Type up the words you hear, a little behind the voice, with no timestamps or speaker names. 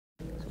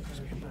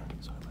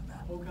Sorry about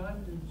that. O God,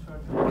 who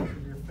instructed us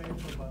you're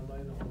faithful by the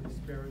light of the Holy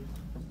Spirit,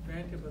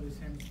 granted by the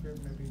same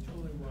Spirit may be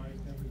truly wise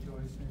and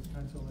rejoice in his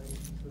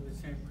consolation through the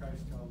same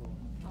Christ our Lord.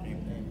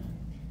 Amen.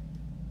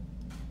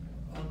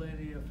 Our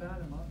Lady of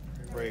Fatima,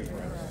 Pray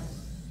for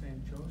us.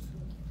 Saint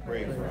Joseph,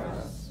 Pray for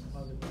us.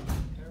 Father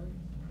William Terry,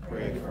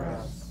 Pray for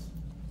us.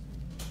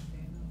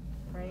 Saint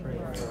Pray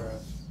for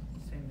us.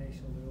 Saint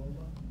Ignatius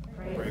Loyola,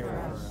 Pray for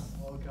us.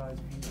 all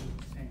God's angels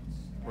and saints.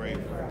 Pray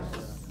for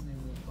us. In the name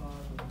of the Father,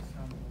 the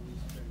Son, and the Holy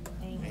Spirit.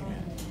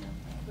 Amen.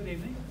 Good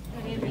evening.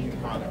 Good evening,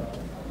 Father.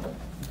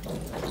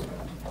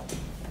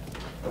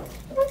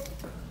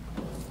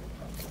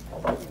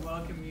 We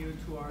welcome you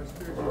to our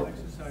spiritual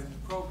exercises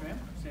program,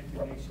 St.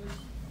 Ignatius.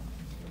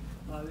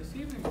 This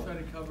evening we'll try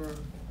to cover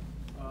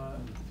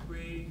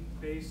three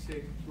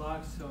basic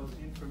blocks of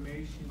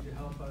information to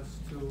help us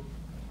to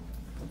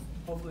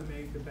hopefully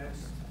make the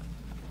best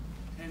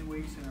 10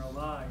 weeks in our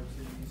lives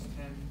in these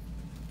 10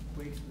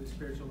 weeks of the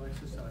spiritual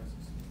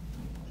exercises.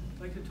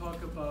 I'd like to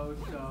talk about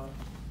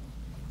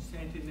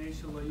St.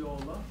 Ignatius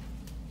Loyola.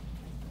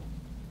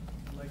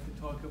 I'd like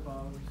to talk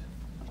about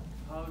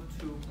how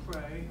to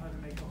pray, how to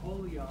make a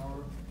holy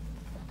hour.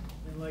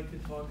 I'd like to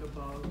talk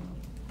about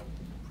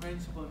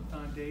principle and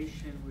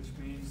foundation, which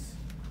means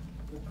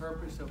the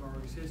purpose of our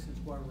existence,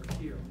 why we're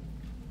here.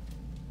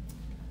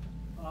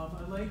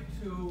 I'd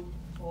like to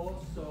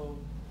also,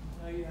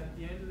 at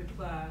the end of the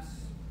class,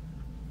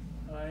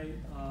 I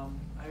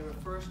have a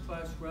first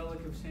class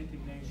relic of St.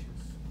 Ignatius.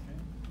 Okay?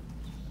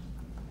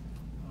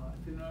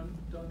 If you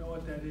don't know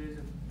what that is,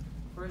 a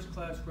first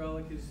class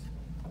relic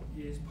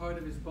is part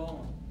of his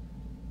bone.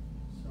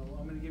 So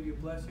I'm going to give you a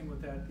blessing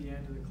with that at the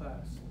end of the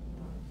class.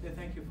 Say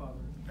thank you,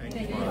 Father.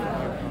 Thank you,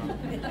 Father.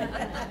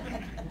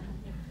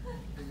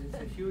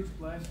 It's a huge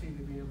blessing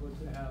to be able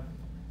to have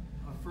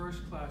a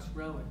first class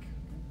relic.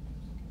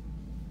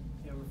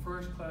 You have a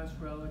first class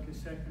relic, a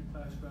second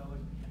class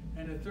relic,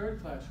 and a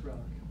third class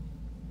relic.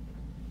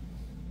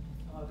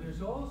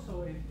 There's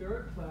also a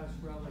third class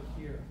relic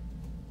here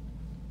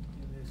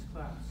in this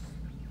class.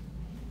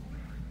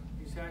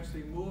 It's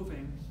actually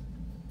moving,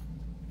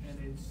 and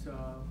it's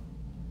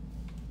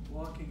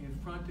walking in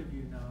front of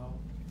you now,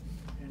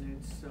 and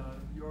it's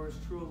yours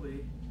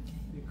truly,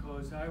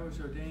 because I was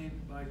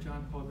ordained by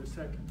John Paul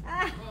II.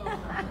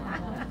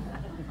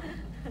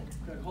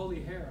 Got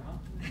holy hair, huh?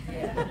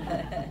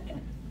 Yeah.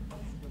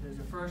 So there's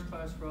a first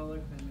class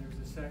relic, then there's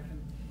a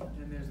second,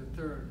 and there's a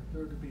third. A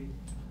third would be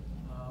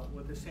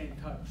with the same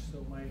touch.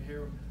 So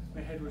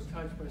my head was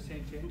touched by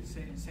Saint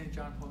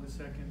John Paul II.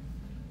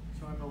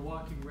 So I'm a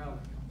walking relic.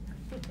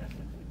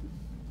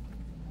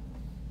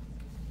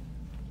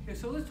 Okay,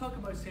 so let's talk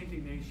about Saint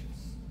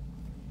Ignatius.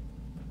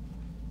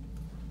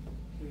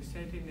 Okay,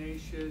 Saint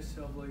Ignatius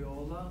of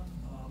Loyola.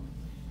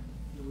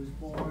 He was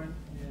born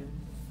in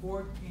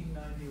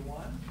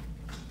 1491.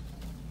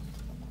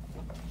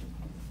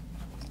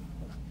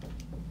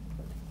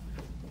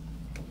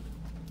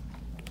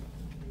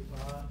 He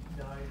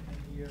died in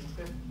the year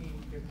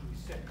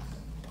 1556.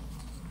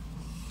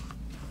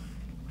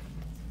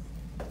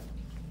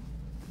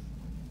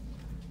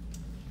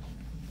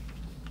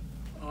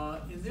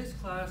 In this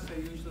class, I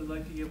usually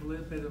like to give a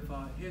little bit of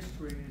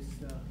history. It's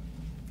the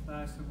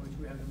class in which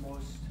we have the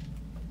most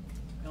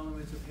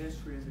elements of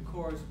history in the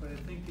course, but I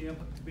think to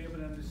be able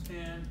to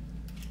understand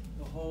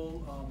the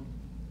whole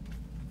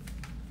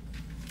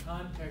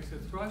context, the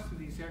thrust of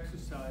these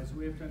exercises,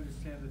 we have to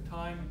understand the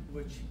time in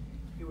which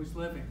he was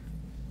living.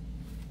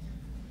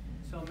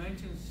 So I'll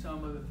mention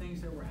some of the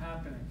things that were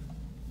happening.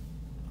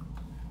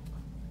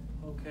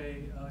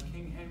 Okay,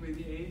 King Henry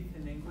VIII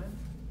in England,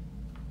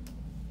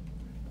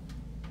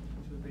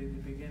 which would be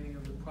the beginning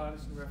of the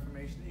Protestant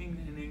Reformation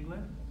in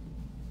England.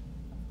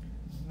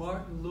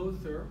 Martin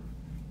Luther,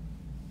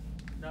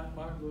 not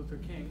Martin Luther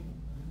King,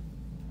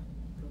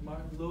 but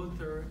Martin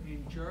Luther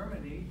in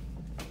Germany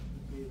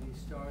would be the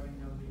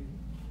starting of the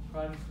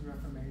Protestant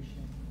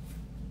Reformation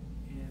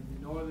in the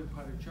northern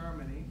part of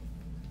Germany.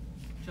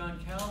 John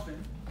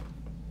Calvin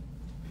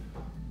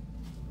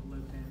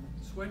lived in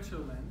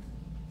Switzerland.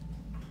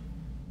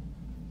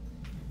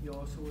 He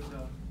also was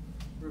a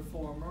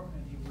reformer,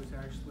 and he was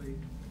actually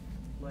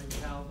like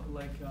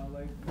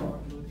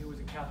Martin Luther. He was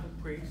a Catholic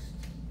priest.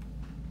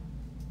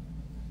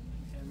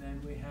 And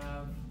then we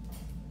have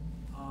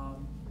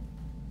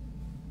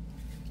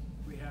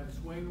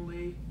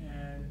Zwingli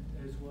and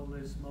as well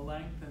as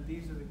Melanchthon.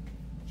 These are the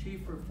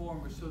chief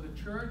reformers. So the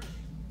church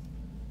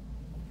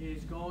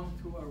is going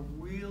through a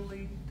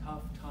really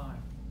tough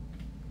time.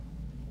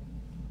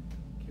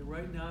 Okay,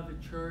 right now the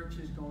church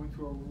is going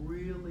through a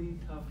really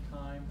tough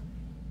time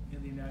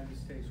in the United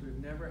States. We've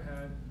never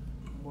had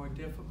a more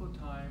difficult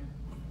time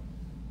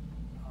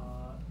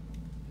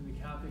in the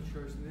Catholic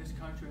Church in this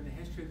country, in the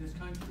history of this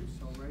country.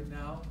 So right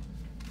now,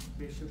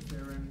 bishops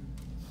there in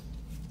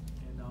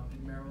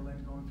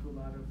Maryland going through a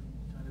lot of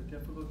kind of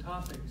difficult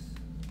topics.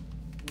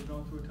 We're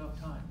going through a tough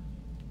time.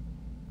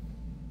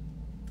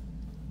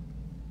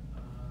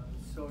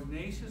 So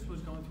Ignatius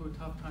was going through a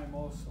tough time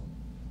also.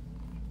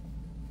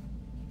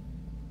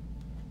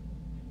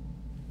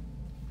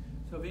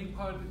 So being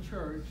part of the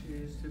church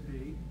is to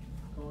be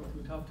going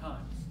through tough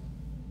times.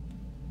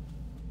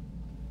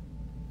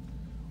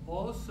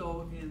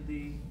 Also in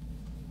the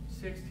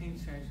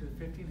 16th century,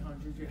 the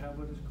 1500s, you have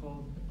what is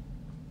called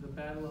the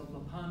Battle of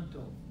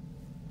Lepanto,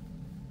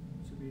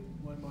 which would be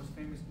one of the most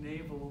famous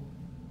naval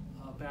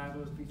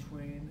battles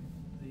between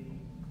the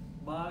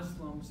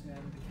Muslims and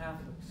the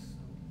Catholics.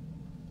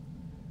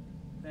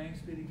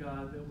 Thanks be to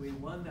God that we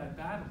won that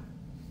battle.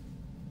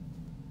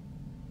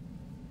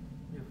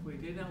 If we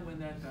did not win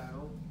that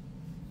battle,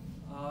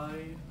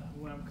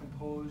 who am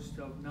composed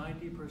of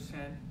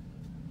 90%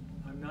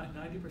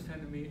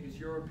 of me is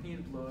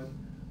European blood,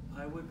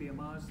 I would be a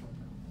Muslim.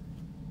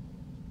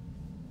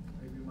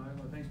 Maybe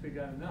Muslim, thanks be to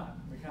God I'm not,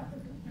 I'm a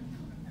Catholic.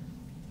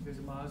 Because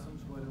the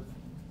Muslims would have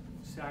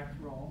sacked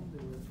Rome,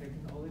 they would have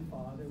taken the Holy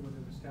Father, they would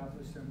have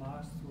established their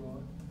mosques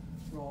throughout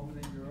Rome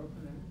and then Europe,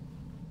 and then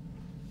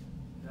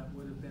that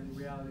would have been the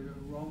reality.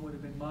 Rome would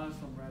have been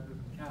Muslim rather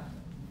than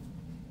Catholic.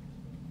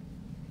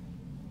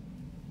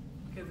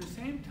 Okay, at the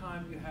same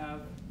time you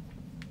have,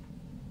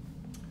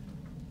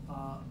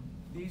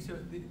 these are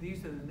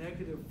the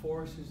negative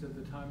forces of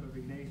the time of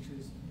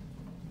Ignatius.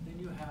 Then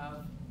you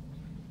have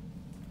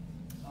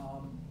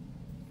a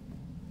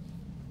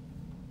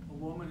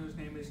woman whose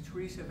name is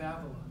Teresa of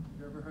Avila. Have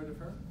you ever heard of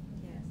her?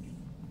 Yes.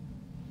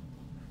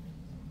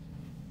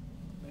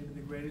 Maybe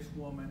the greatest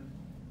woman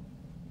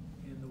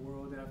in the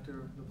world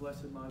after the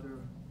Blessed Mother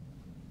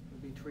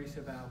would be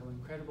Teresa of Avila.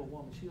 Incredible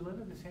woman. She lived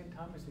at the same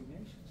time as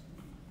Ignatius.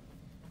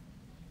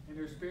 And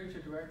her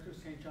spiritual director,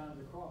 St. John of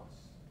the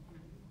Cross.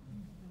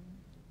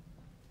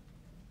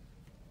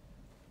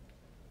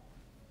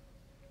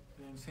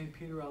 And St.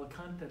 Peter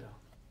Alcantara,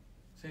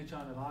 St.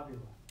 John of Avila.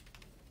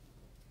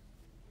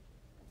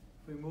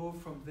 If we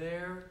move from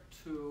there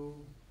to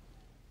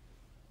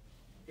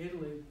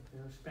Italy,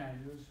 they're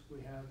Spaniards,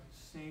 we have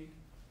St.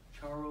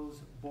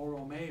 Charles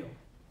Borromeo.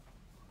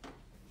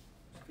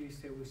 His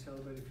feast day we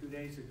celebrated a few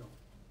days ago.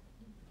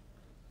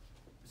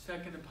 The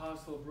second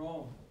apostle of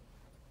Rome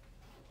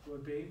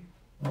would be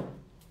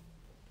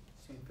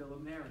St.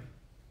 Philip Neri.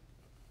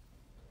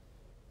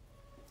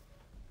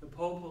 The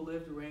Pope who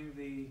lived during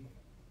the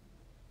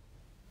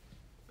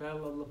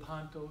Battle of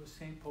Lepanto,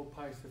 St. Pope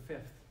Pius V.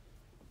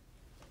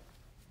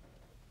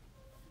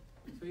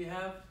 So you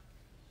have,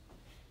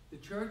 the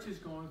church is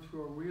going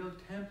through a real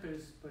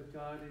tempest, but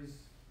God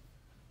is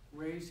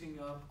raising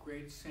up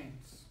great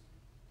saints.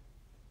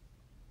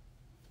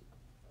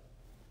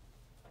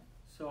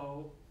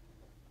 So,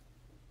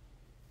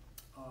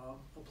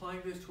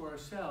 applying this to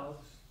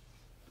ourselves,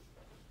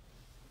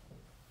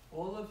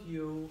 all of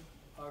you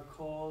are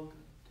called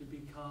to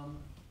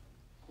become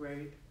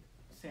great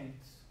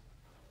saints.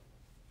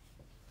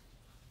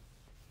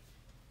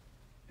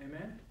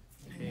 Amen?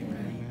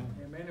 Amen.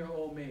 Amen or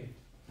oh me?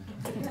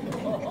 You're going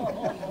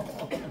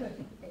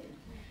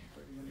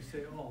to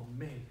say, oh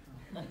me.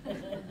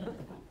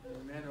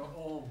 Amen or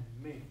oh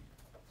me.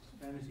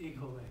 That is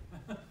equally.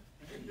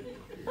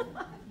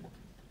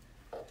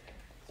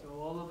 So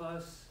all of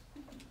us,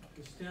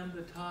 to stem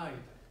the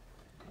tide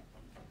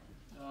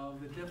of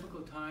the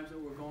difficult times that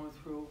we're going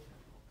through,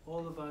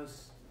 all of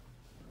us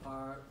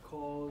are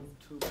called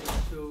to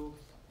pursue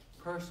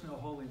personal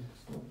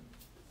holiness.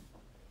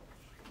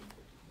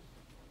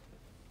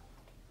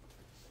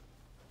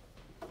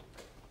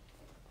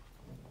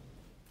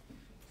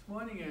 This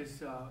morning,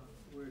 as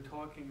we were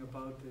talking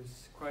about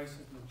this crisis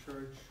in the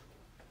church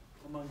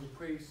among the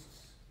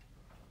priests,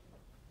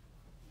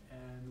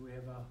 and we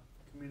have a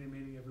community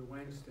meeting every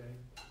Wednesday,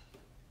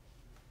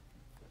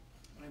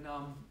 and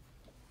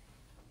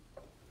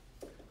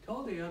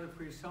told the other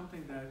priests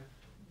something that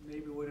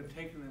maybe would have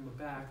taken them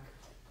aback.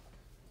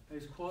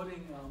 He's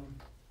quoting,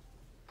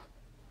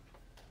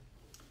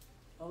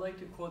 I like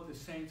to quote the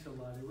saints a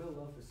lot. I really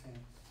love the saints.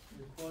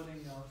 They're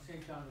quoting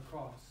St. John of the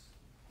Cross.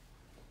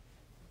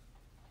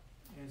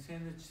 And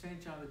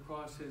St. John of the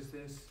Cross says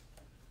this: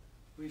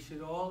 we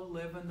should all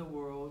live in the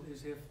world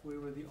as if we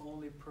were the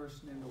only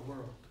person in the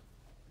world.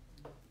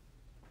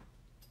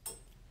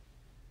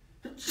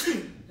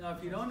 Now,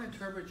 if you don't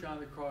interpret John of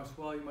the Cross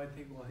well, you might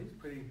think, well, he's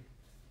pretty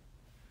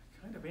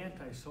kind of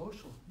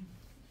antisocial.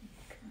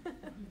 But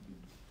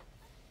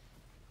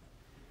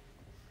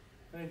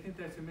I think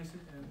that's a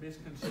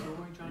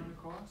misconstruing John of the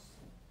Cross.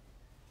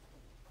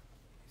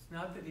 It's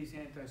not that he's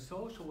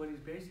antisocial. What he's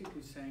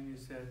basically saying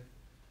is that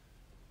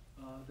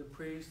the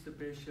priests, the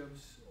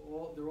bishops,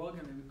 they're all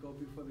going to go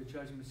before the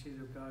judgment seat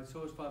of God.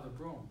 So is Father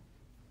Broom.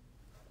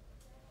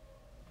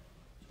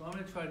 So I'm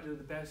going to try to do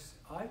the best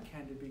I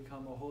can to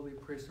become a holy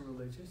priest and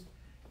religious,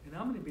 and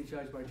I'm going to be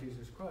judged by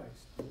Jesus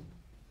Christ.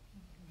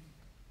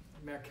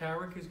 Matt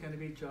Carrick is going to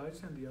be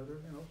judged, and the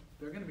other,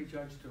 they're going to be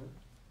judged too.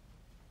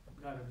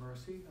 God have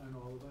mercy on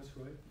all of us,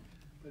 right?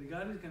 But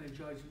God is going to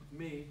judge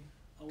me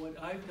on what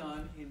I've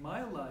done in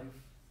my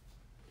life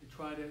to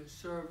try to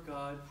serve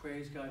God,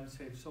 praise God, and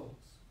save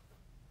souls.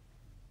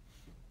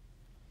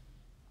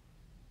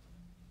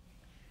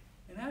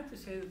 And I have to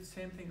say the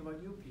same thing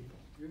about you people.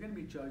 You're going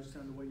to be judged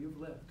on the way you've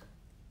lived.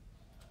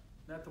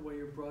 Not the way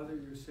your brother,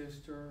 your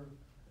sister,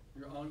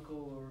 your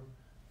uncle, or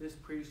this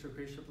priest or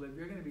bishop lived.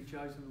 You're going to be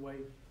judged in the way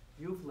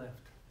you've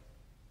lived.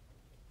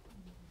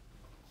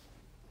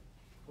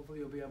 Hopefully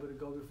you'll be able to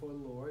go before the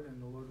Lord, and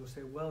the Lord will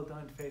say, well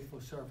done, faithful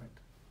servant.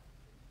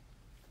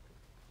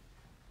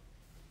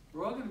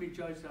 We're all going to be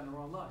judged on our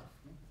own life.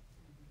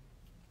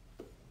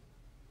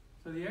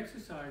 So the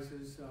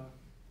exercises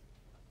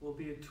will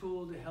be a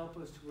tool to help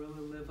us to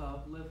really live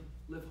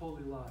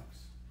holy lives.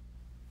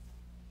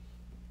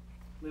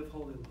 Live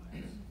holy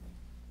lives.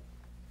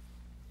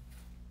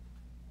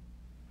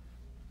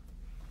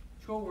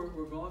 Sure,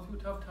 we're going through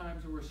tough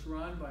times and we're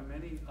surrounded by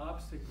many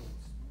obstacles.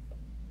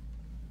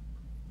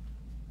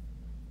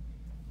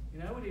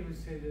 And I would even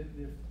say that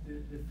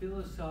the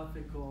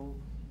philosophical,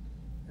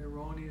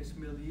 erroneous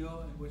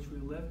milieu in which we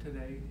live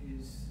today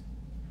is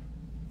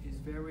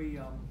very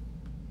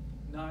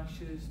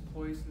noxious,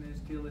 poisonous,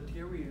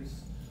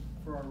 deleterious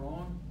for our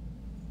own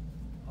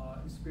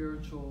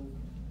spiritual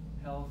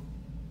health.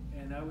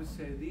 And I would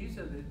say these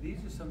are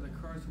some of the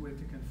currents we have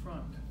to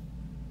confront.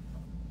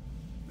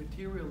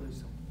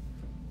 Materialism,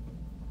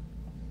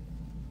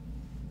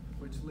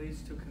 which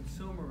leads to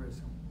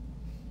consumerism.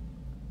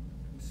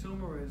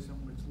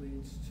 Consumerism, which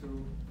leads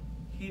to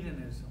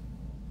hedonism,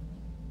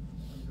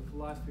 the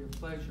philosophy of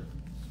pleasure.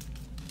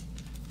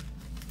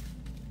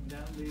 And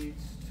that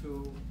leads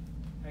to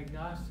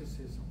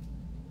agnosticism,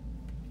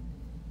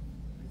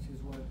 which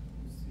is what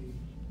you see.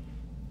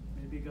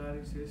 Maybe God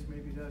exists,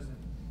 maybe he doesn't.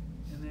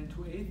 And then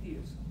to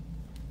atheism.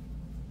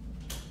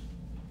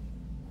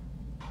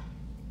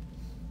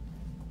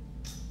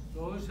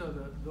 Those are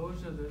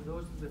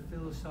the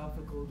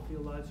philosophical,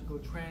 theological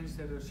trends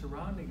that are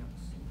surrounding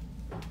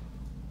us.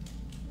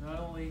 Not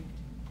only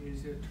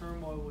is there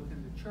turmoil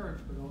within the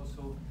church, but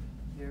also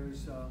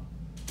there's a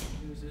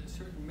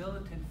certain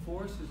militant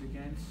forces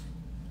against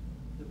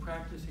the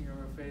practicing of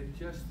our faith,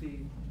 just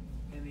in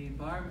the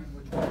environment in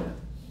which we live.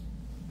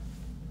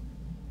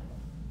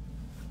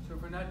 So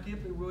if we're not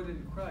deeply rooted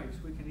in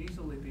Christ, we can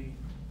easily be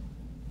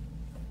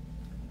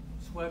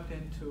swept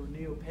into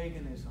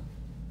neo-paganism,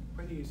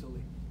 pretty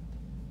easily.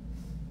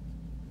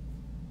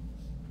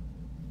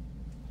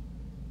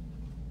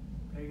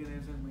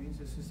 Paganism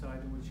means a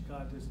society in which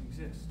God doesn't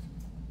exist.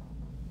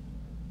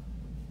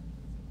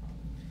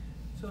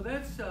 So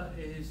that's a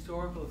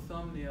historical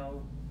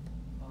thumbnail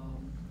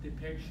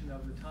depiction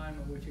of the time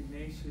in which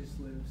Ignatius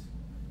lives,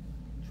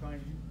 trying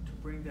to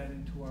bring that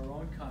into our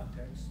own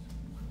context.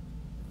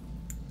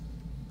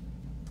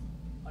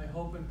 I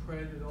hope and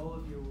pray that all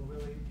of you will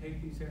really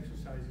take these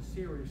exercises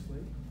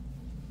seriously.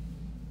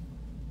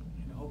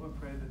 And I hope and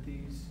pray that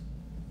these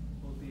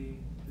will be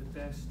the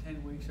best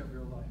 10 weeks of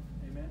your life.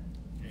 Amen?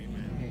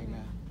 Amen.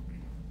 Amen.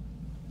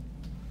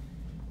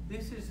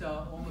 This is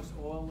almost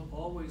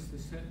always the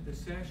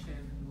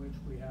session in which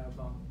we have,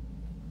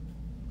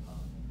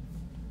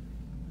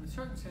 in a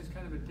certain sense,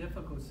 kind of a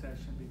difficult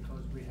session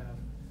because we have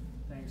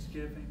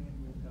Thanksgiving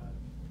and we've got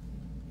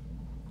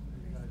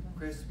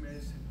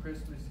Christmas and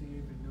Christmas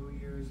Eve and New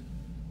Year's.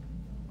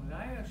 But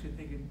I actually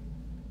think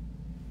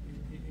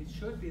it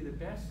should be the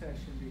best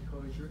session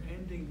because you're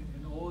ending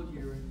an old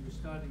year and you're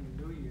starting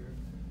a new year.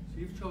 So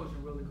you've chosen a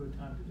really good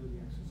time to do the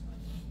exercise.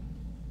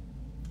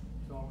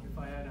 So if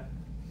I had a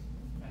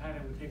hat,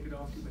 I would take it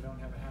off you, but I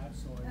don't have a hat,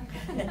 so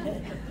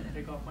I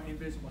take off my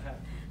invisible hat.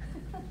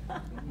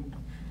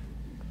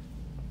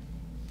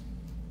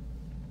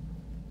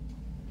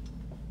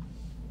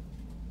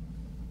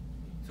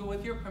 So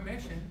with your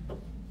permission,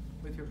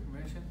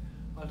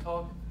 I'll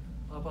talk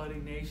about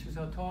Ignatius.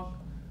 I'll talk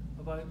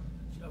about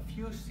a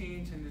few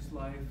scenes in his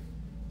life,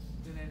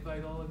 and I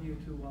invite all of you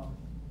to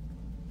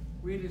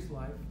read his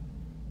life.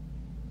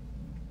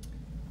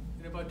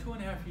 And about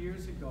 2.5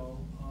 years ago,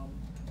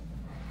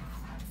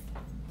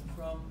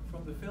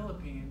 from the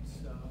Philippines,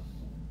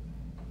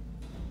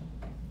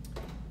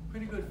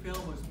 pretty good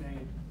film was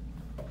made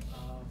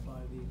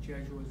by the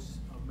Jesuits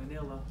of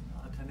Manila,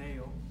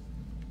 Ateneo.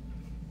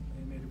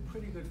 They made a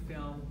pretty good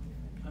film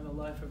on the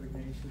life of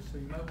Ignatius, so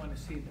you might want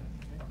to see that.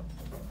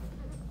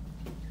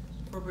 Okay?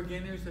 For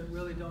beginners that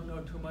really don't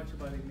know too much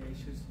about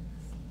Ignatius,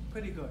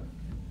 pretty good.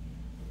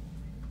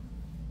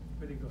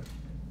 Pretty good.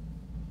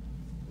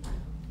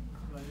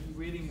 But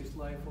reading his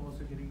life,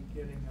 also getting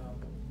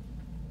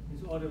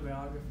his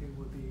autobiography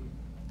would be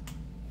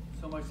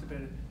so much the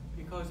better.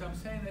 Because I'm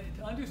saying that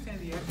to understand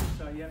the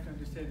exercise, you have to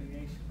understand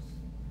Ignatius.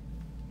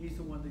 He's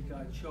the one that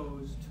God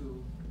chose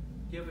to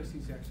give us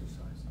these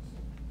exercises.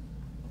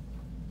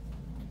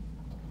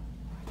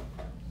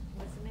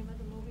 What's the name of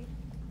the movie?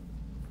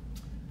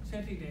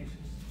 Saint Ignatius.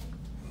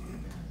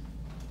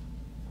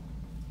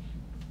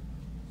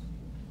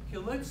 Okay,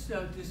 let's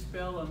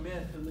dispel a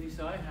myth, at least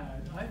I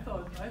had. I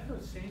thought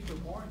saints were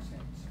born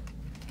saints.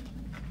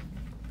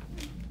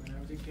 When I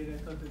was a kid, I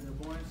thought that they were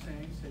born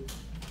saints. I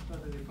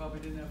thought that they probably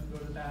didn't have to go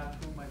to the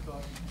bathroom. I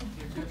thought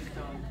they just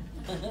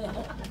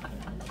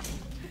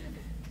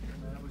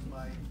that was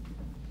my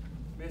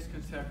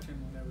misconception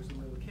when I was a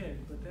little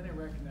kid. But then I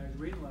recognized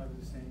reading a lot of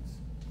the saints.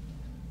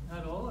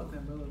 Not all of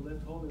them really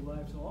lived holy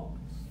lives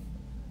always.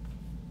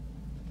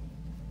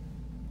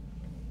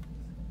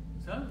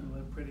 Some of them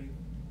lived pretty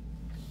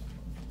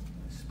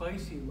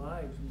spicy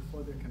lives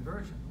before their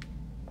conversion.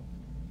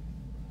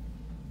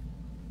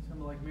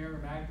 Someone like Mary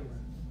Magdalene.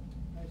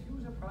 She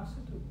was a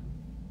prostitute.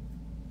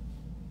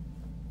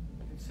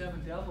 And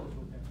 7 devils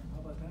within her. How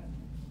about that?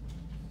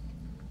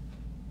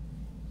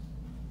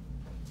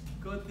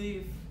 Good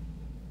thief.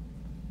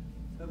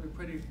 That'd be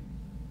pretty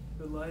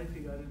good life. He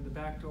got in the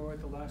back door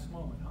at the last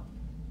moment, huh?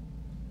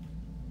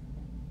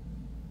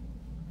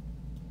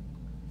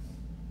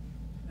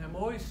 And I'm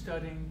always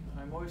studying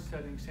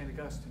St.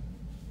 Augustine.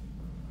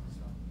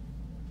 So,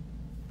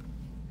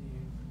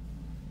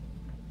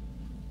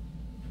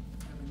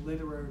 having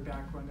literary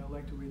background, I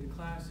like to read the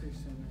classics,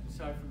 and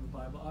aside from the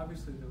Bible,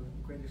 obviously the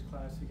greatest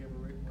classic ever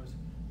written was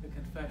the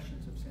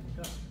Confessions of St.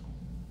 Augustine.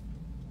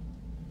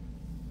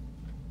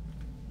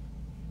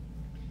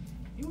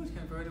 He was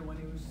converted when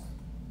he was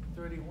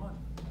 31.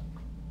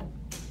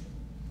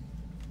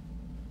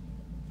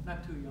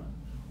 Not too young.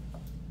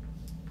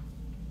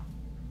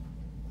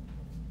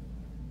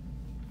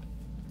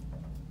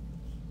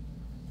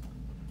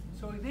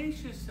 So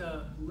Ignatius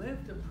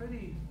lived a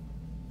pretty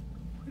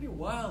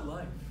wild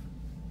life.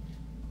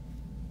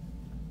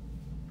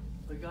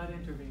 But God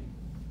intervened.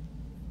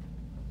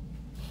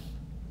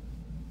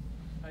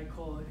 I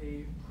call it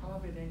a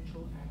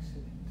providential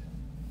accident.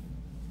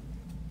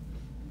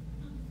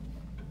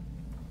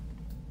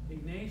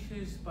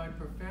 Ignatius, by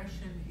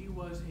profession, he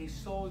was a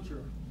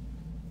soldier.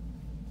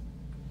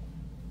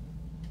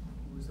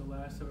 He was the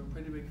last of a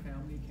pretty big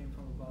family. He came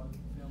from a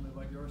family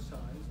about your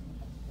size.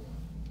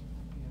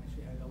 He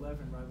actually had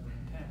 11 rather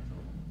than 10.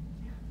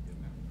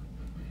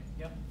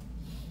 Yep.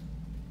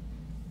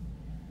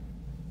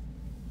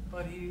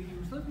 But he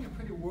was living a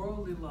pretty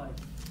worldly life.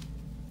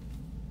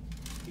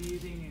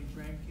 Eating and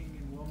drinking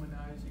and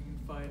womanizing and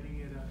fighting.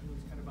 He was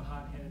kind of a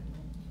hothead.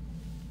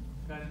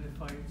 Got into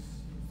fights.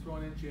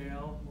 Thrown in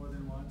jail more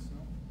than once,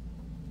 no?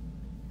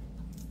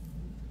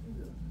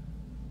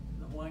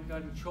 The Hawaiian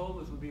god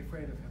Cholas would be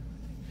afraid of him.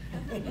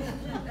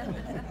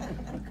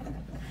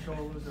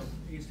 Cholas of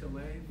East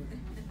LA, but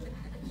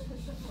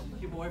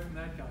keep away from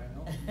that guy,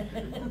 no?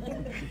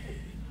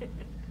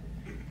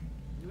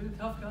 He was a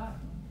tough guy.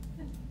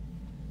 No?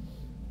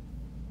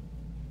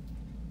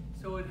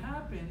 So it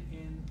happened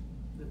in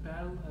the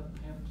Battle of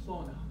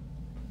Pamplona.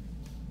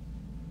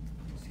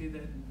 You see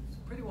that it's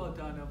pretty well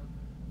done up.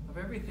 Of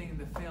everything in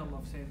the film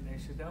of St.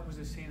 Ignatius, that was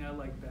the scene I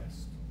liked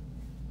best.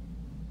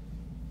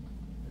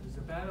 Because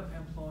the Battle of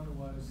Pamplona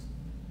was,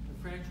 the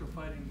French were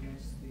fighting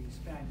against the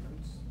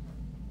Spaniards.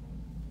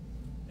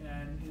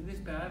 And in this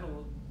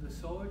battle, the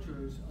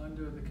soldiers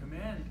under the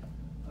command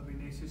of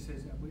Ignatius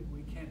says,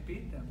 we can't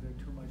beat them, they're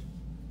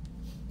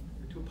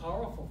too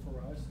powerful for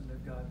us, and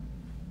they've got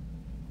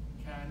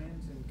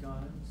cannons and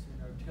guns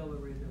and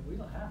artillery that we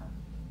don't have.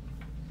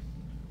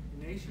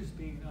 Ignatius,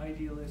 being an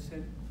idealist,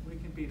 said, we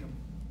can beat them.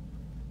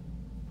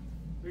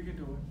 We can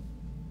do it.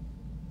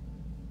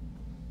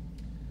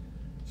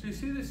 So you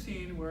see the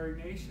scene where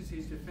Ignatius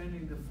is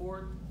defending the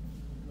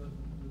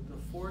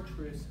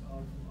fortress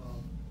of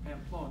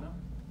Pamplona.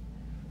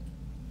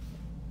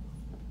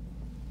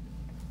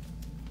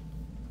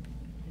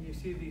 And you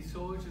see these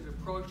soldiers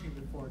approaching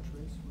the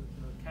fortress with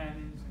their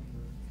cannons and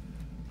their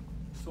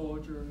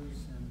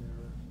soldiers and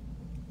their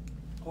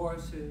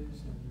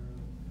horses and their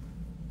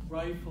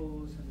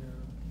rifles and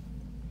their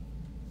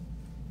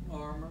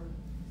armor.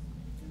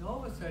 And all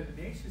of a sudden,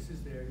 Ignatius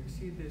is there. You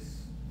see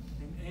this,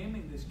 and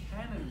aiming this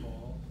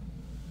cannonball,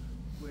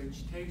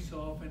 which takes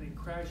off and it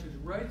crashes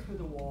right through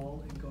the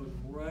wall and goes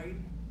right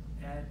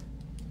at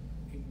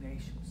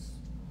Ignatius.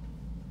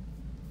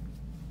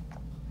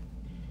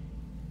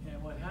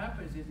 And what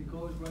happens is it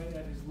goes right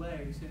at his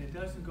legs, and it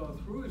doesn't go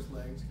through his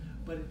legs,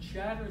 but it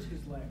shatters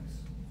his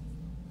legs.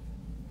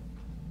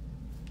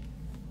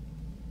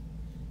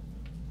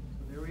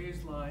 So there he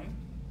is lying.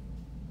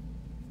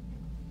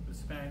 The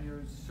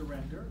Spaniards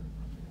surrender.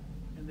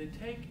 And they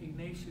take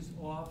Ignatius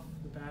off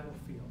the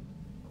battlefield.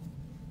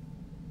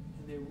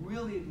 And they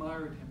really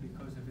admired him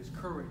because of his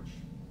courage.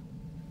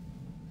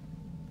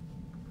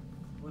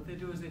 What they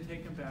do is they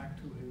take him back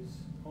to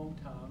his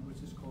hometown,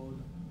 which is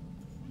called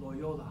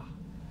Loyola.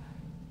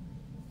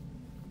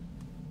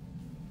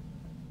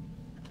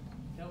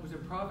 That was a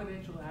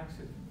providential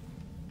accident.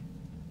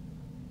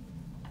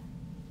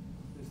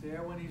 Because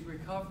there, when he's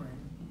recovering,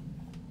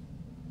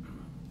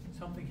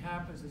 something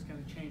happens that's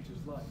going to change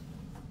his life.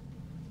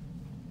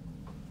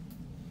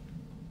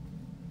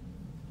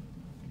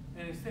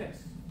 And it's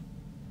this.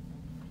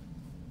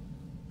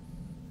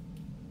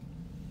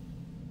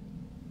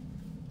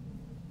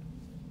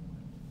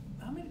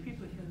 How many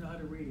people here know how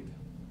to read?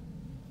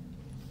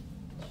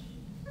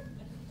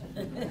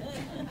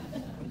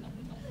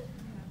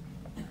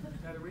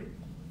 How to read?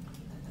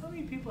 How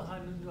many people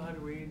knew how to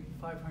read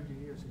 500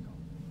 years ago?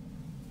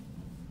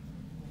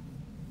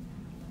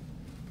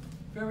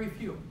 Very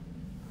few.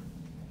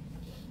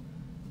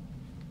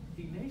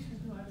 Ignatius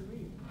knew how to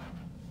read.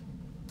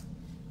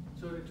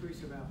 So did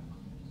Teresa of Avila.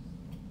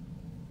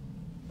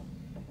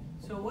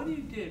 So what he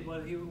did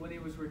when he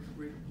was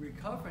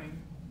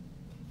recovering,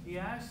 he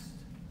asked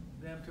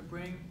them to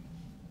bring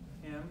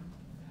him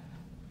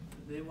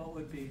what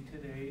would be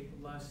today,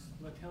 las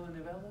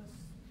telenovelas?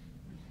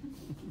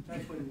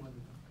 That's what he wanted to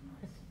do.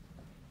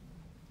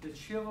 The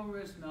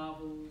chivalrous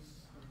novels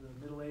of the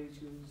Middle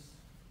Ages,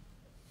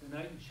 the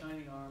knight in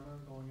shining armor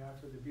going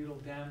after the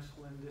beautiful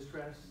damsel in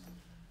distress.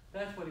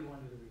 That's what he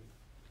wanted to read.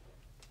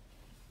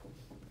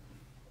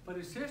 But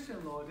his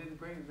sister-in-law didn't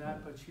bring him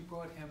that, but she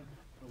brought him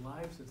the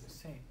lives of the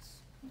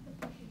saints.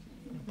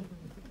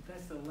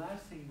 That's the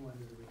last thing he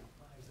wanted to read,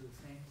 lives of the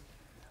saints.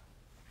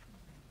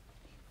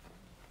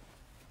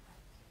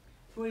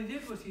 So what he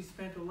did was he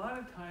spent a lot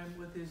of time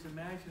with his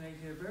imagination,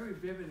 a very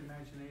vivid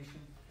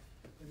imagination,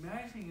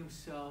 imagining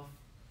himself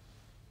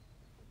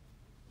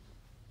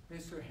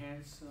Mr.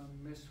 Handsome,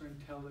 Mr.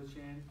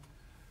 Intelligent,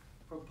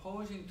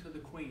 proposing to the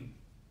queen.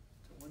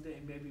 So one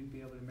day maybe he'd be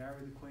able to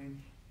marry the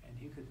queen and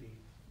he could be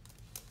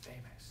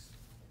famous.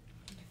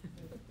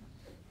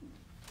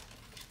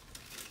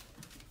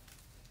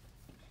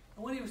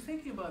 And when he was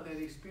thinking about that,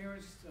 he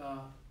experienced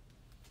a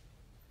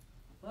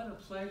lot of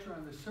pleasure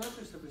on the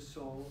surface of his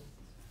soul.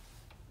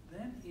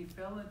 Then he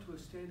fell into a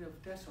state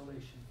of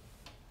desolation.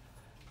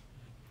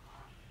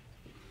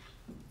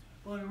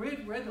 When he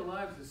read the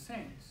lives of the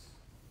saints,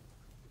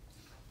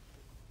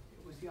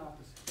 it was the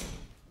opposite.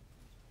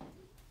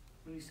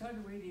 When he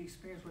started to read, he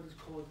experienced what is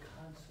called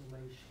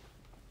consolation.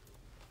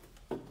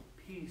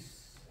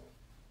 Peace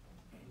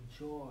and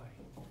joy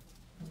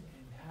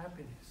and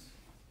happiness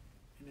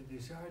and a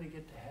desire to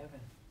get to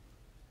heaven.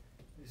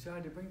 A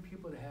desire to bring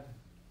people to heaven.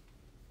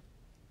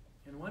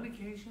 And one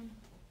occasion,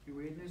 he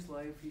read in his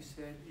life, he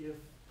said, if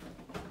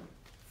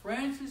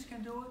Francis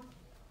can do it,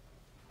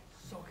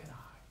 so can I.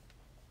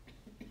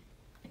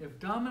 If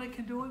Dominic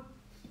can do it,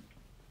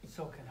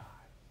 so can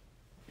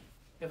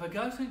I. If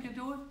Augustine can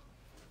do it,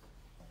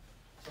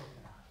 so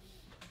can I.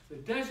 If the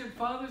Desert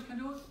Fathers can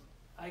do it,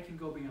 I can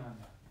go beyond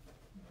that.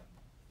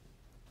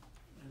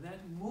 And that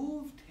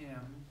moved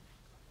him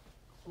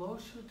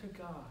closer to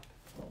God.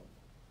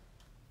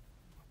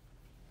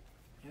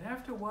 And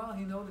after a while,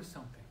 he noticed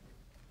something.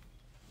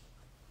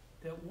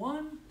 That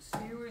one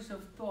series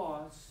of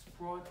thoughts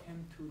brought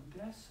him to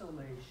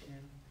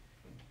desolation.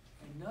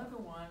 Another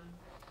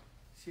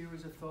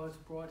series of thoughts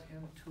brought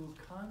him to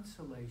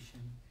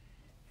consolation.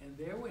 And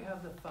there we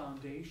have the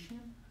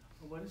foundation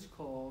of what is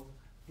called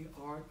the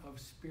art of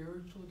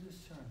spiritual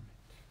discernment.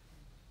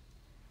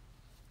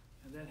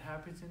 And that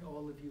happens in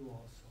all of you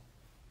also.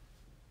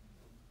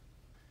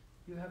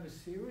 You have a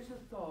series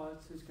of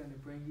thoughts that's going to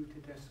bring you to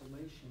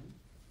desolation.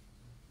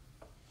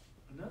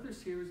 Another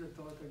series of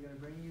thoughts are going to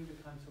bring you to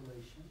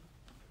consolation.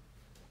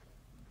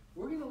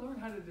 We're going to learn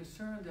how to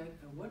discern that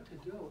and what to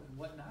do and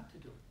what not to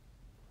do.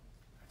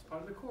 That's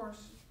part of the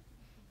course.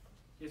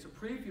 It's a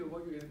preview of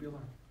what you're going to be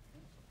learning.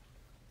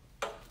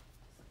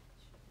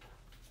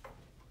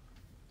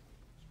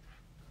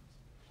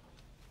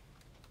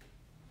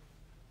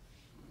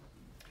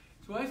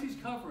 So as he's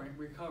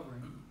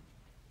recovering,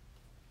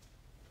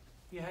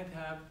 he had to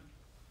have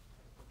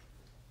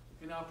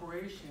an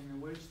operation in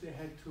which they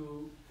had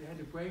to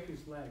break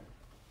his leg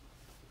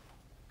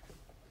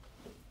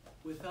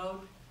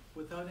without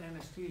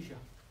anesthesia.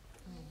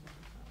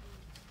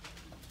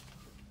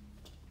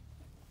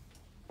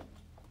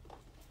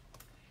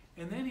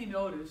 And then he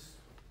noticed,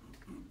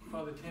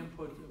 Father Tim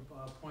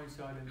points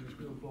out in his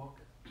new book,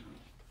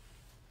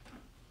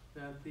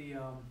 that the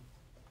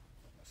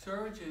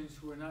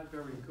surgeons were not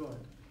very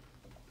good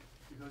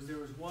because there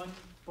was one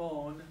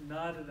bone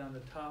knotted on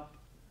the top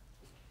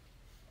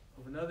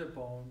of another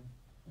bone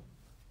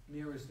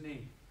near his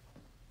knee.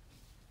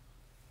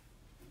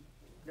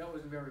 That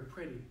wasn't very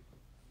pretty.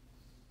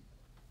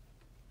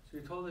 So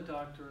he told the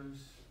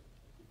doctors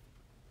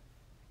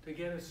to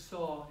get a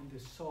saw and to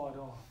saw it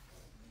off.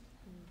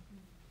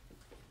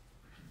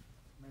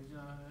 Imagine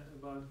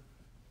about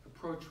a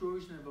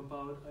protrusion of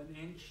about an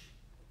inch,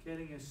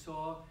 getting a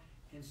saw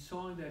and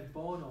sawing that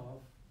bone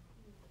off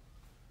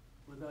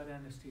without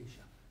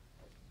anesthesia.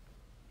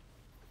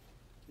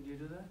 Did you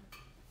do that?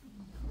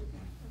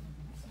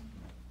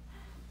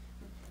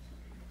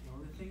 The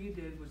only thing he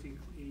did was he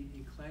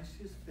clenched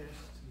his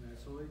fists, and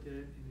that's all he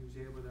did, and he was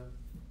able to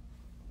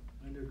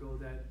undergo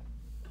that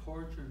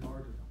torture and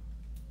martyrdom.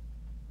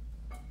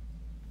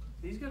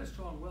 He's got a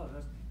strong will,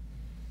 doesn't he?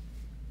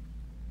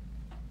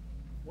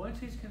 Once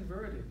he's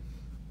converted,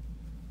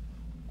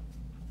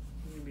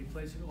 he's going to be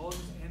placing all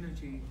his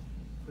energy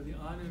for the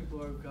honor and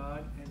glory of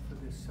God and for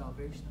the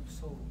salvation of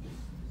souls.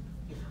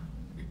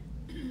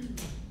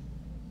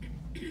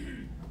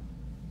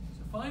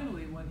 So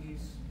finally, when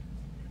he's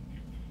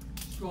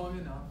strong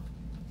enough,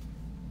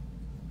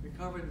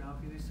 recovered enough,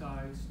 he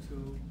decides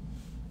to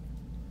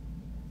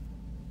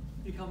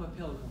become a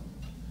pilgrim.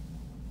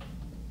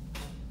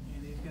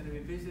 And he's going to be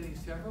visiting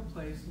several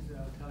places that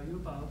I'll tell you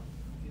about.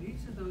 And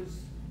each of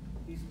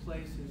these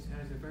places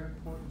has a very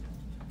important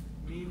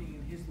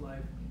meaning in his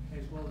life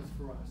as well as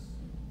for us.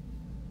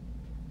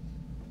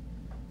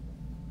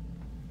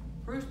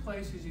 First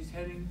place is he's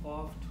heading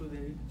off to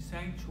the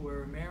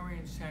sanctuary,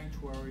 Marian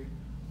sanctuary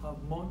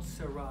of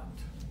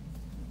Montserrat.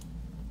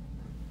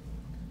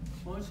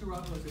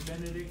 Montserrat was a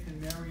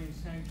Benedictine Marian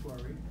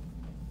sanctuary.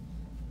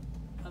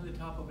 on the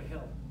top of a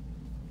hill.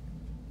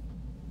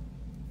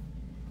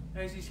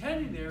 As he's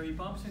heading there, he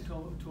bumps into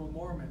a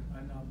Mormon,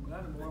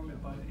 not a Mormon,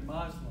 but a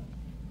Muslim.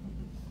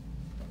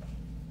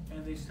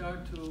 And they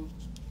start to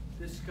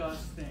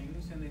discuss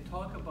things, and they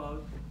talk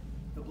about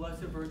the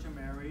Blessed Virgin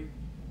Mary,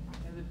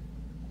 and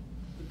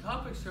the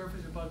topic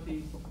surfaces about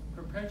the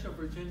perpetual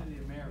virginity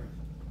of Mary.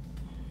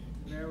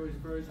 Mary was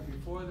virgin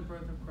before the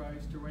birth of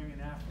Christ, during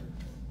and after.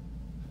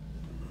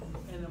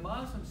 And the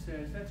Muslim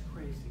says, that's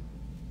crazy.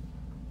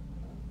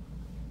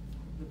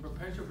 The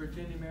perpetual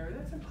virginity of Mary,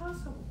 that's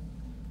impossible.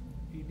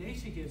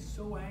 Ignatius gets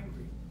so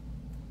angry.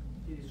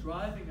 He's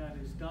driving on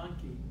his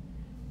donkey,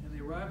 and they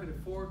arrive at a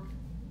fork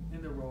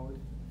in the road,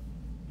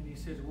 and he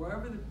says,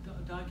 wherever the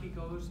donkey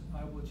goes,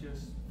 I will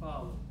just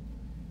follow.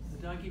 The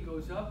donkey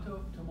goes up to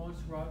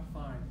Montserrat,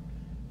 fine.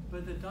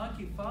 But the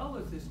donkey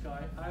follows this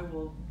guy, I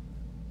will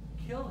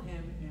kill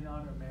him in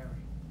honor of Mary.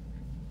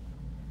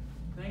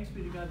 Thanks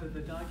be to God that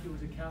the donkey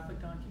was a Catholic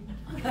donkey.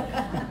 The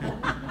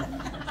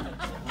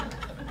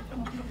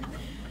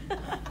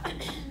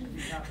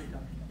Catholic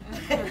donkey.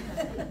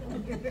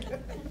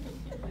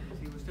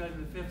 He was studying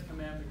the 5th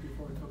commandment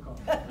before it took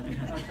off. Thou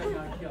shalt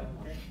not kill,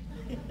 okay?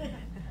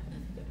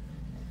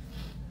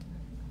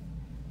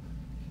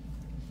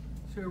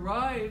 So he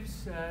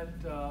arrives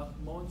at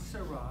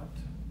Montserrat,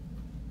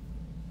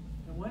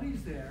 and when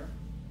he's there,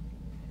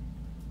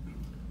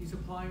 he's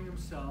applying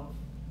himself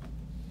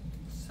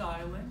to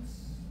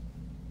silence,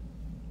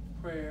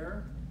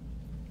 prayer,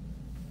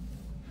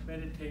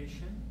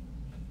 meditation,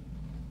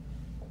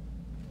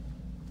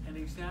 and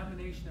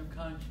examination of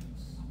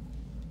conscience.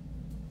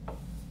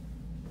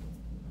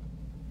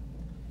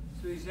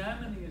 So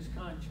examining his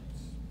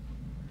conscience.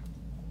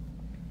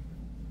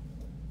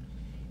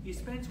 He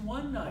spends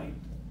one night,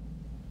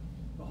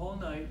 the whole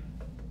night,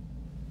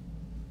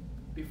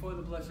 before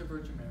the Blessed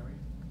Virgin Mary,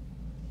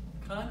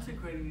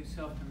 consecrating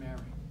himself to Mary.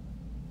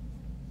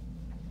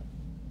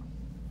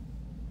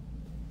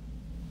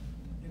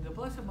 And the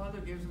Blessed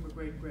Mother gives him a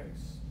great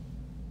grace.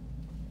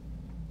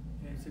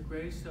 And it's a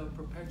grace of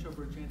perpetual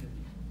virginity,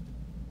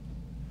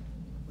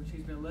 which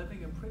he's been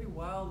living a pretty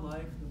wild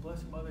life. The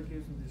Blessed Mother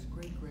gives him this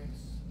great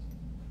grace,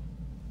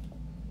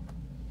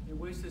 in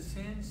which the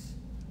sins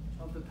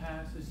of the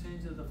past, the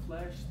sins of the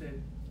flesh that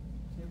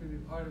seem to be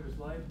part of his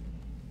life,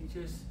 he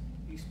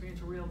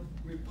experienced a real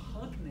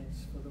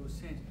repugnance for those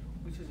sins,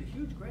 which is a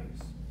huge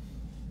grace.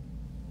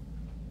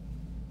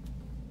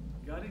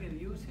 God is going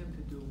to use him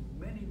to do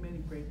many, many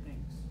great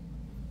things.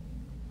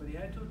 But he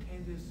had to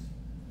attain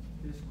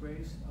this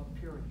grace of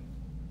purity,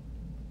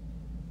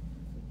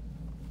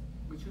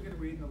 which you're going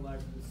to read in the life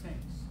of the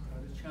saints.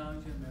 God is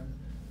challenging them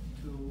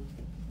to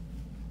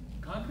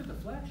conquer the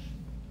flesh,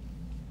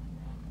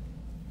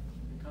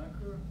 to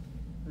conquer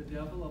the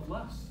devil of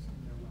lust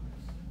in their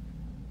lives.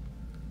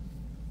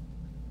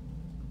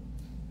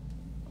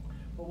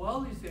 But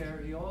while he's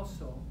there, he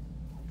also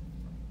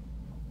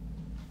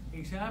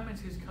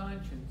examines his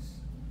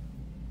conscience,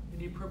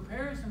 and he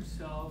prepares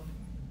himself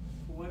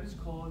for what is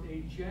called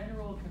a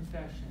general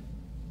confession.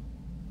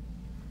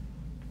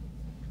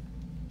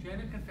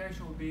 General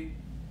confession will be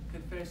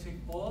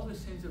confessing all the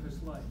sins of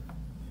his life.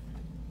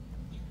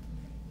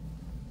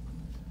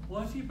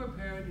 Once he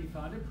prepared, he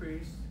found a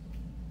priest,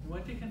 he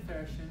went to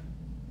confession.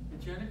 The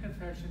general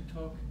confession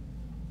took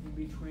in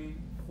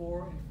between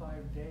 4 and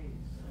 5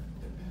 days.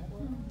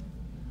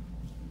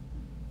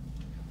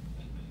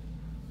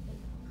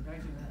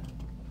 Imagine that.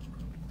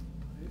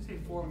 I didn't say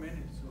 4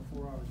 minutes or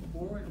 4 hours.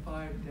 4 and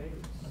 5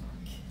 days.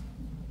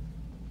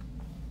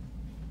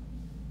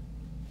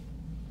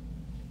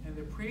 And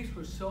the priest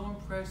was so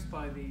impressed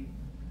by the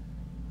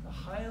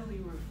highly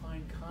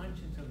refined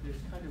conscience of this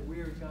kind of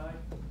weird guy.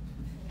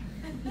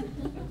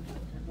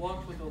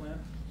 Walked with a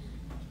limp.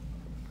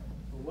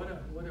 But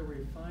what a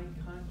refined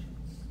conscience.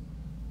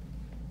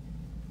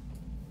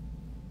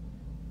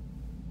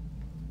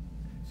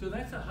 So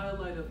that's a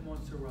highlight of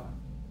Montserrat.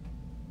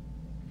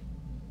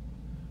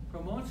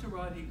 From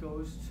Montserrat, he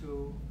goes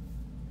to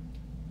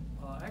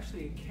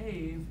actually a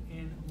cave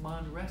in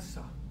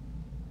Manresa.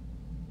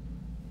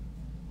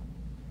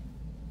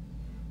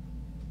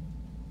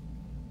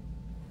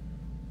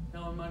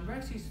 Now in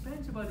Manresa, he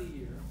spends about a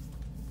year.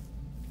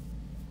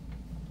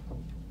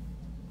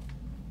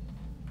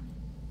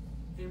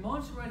 In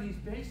Montserrat, he's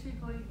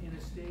basically in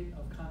a state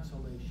of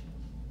consolation.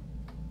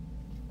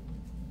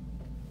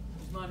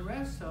 In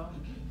Manresa,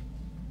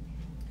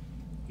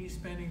 he's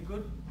spending a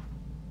good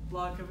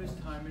block of his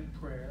time in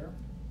prayer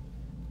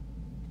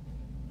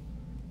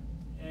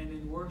and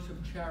in works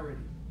of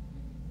charity.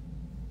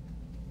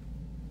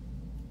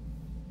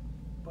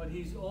 But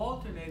he's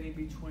alternating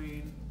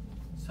between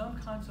some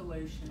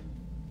consolation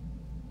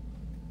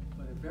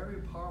but a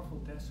very powerful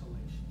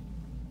desolation.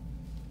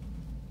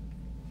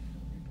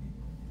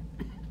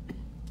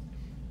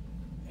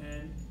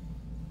 And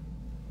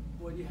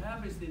what you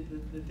have is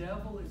the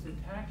devil is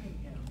attacking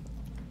him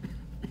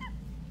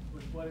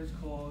with what is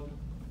called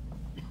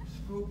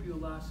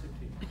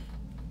scrupulosity.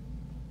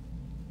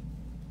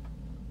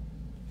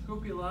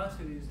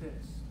 Scrupulosity is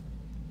this.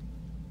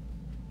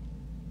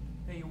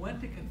 Now you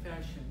went to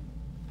confession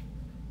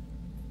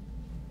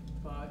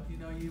but you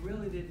know, you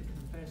really didn't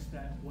confess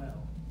that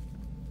well.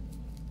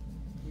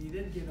 You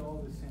didn't get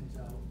all the sins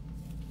out.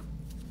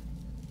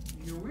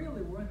 You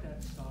really weren't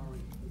that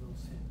sorry for those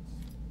sins.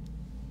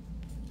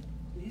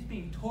 He's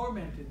being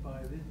tormented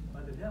by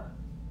the devil.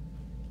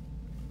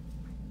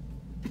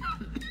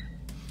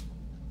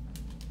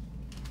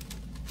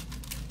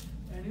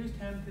 And he was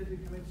tempted to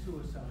commit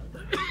suicide.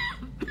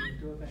 He didn't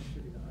do it, thanks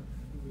be to God.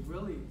 He was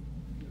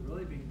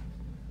really being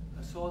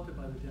assaulted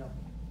by the devil.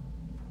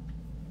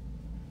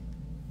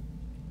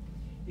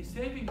 His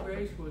saving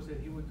grace was that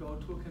he would go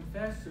to a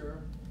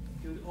confessor,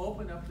 he would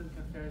open up to the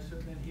confessor,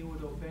 then he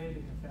would obey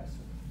the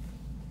confessor.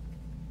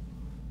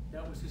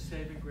 That was his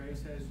saving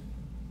grace, as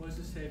was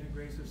the saving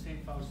grace of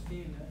St.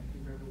 Faustina. If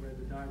you've ever read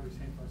the diary of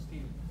St.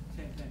 Faustina,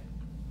 same thing.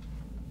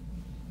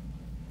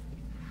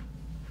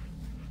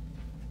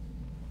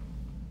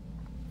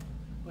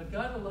 But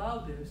God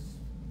allowed this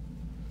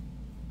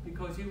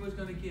because he was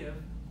going to give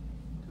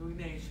to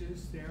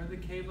Ignatius, there in the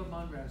cave of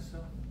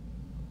Manresa,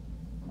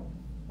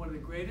 one of the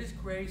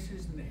greatest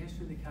graces in the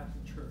history of the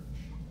Catholic Church.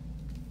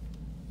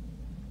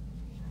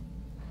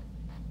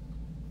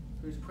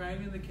 He was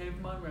praying in the cave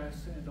of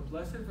Manresa, and the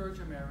Blessed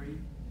Virgin Mary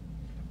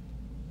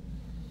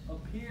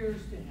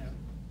appears to him.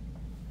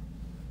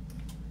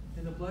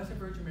 And the Blessed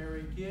Virgin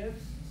Mary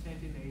gives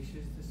St.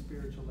 Ignatius the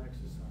spiritual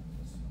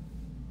exercises,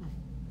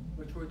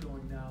 which we're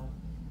doing now,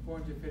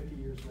 450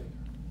 years later.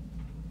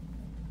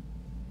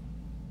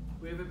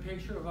 We have a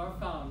picture of our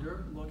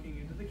founder looking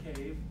into the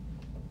cave,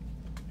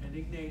 and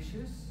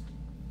Ignatius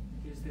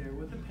is there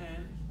with a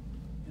pen,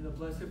 and the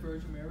Blessed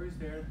Virgin Mary is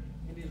there,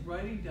 and he's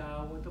writing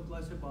down what the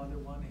Blessed Mother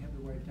wanted him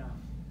to write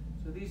down.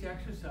 So these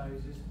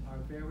exercises are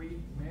very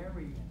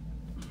Marian.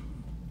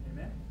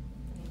 Amen?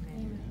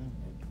 Amen.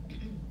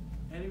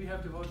 Any of you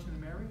have devotion to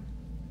Mary?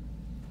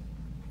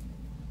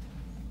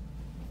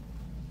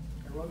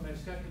 I wrote my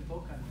second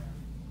book on Mary.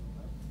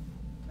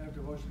 I have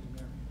devotion to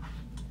Mary.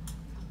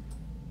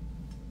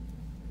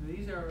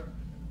 These are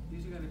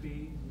going to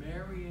be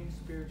Marian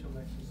spiritual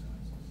exercises.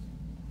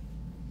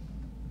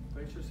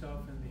 Place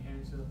yourself in the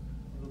hands of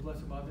the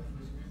Blessed Mother, and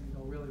this is going to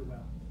go really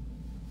well.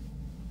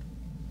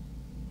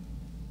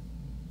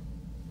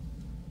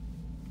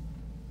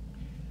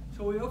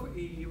 So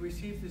he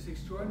receives this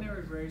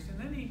extraordinary grace, and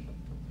then he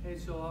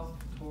heads off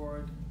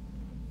toward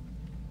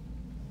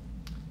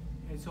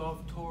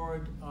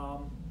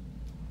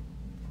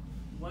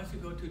wants to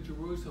go to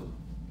Jerusalem,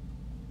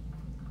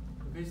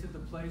 to visit the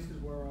places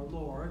where our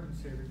Lord and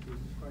Savior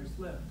Jesus Christ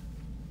lived.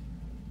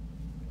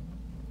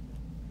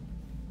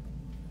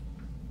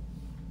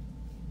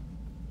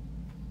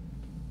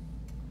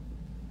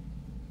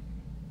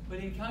 But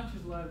he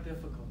encounters a lot of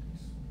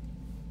difficulties.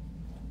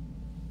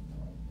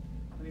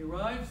 When he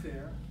arrives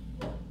there,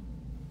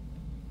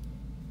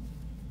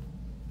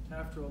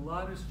 after a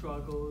lot of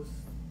struggles,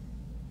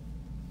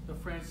 the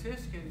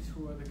Franciscans,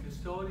 who are the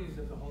custodians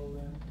of the Holy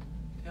Land,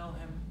 tell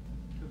him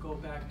to go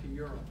back to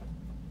Europe.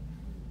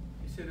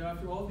 He said,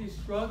 after all these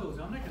struggles,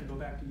 I'm not going to go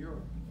back to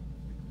Europe.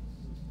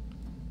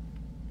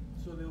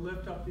 So they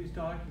lift up these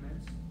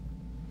documents.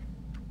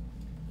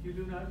 You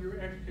do not, you're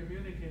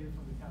excommunicated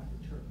from the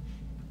Catholic Church.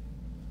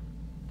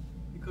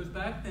 Because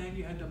back then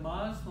you had the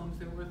Muslims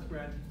that were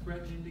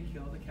threatening to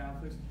kill the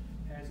Catholics,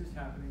 as is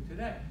happening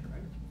today,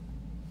 right?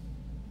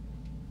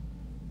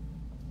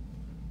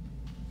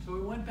 So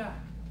he went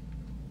back.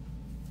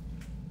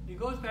 He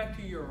goes back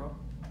to Europe,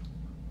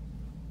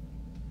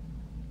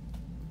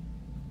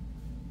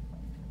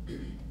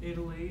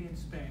 Italy and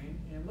Spain,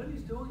 and what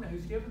he's doing now,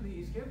 he's given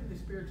the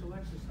spiritual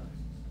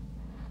exercises.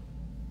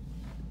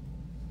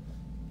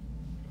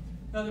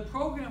 Now the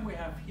program we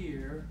have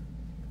here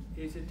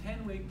is a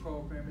 10-week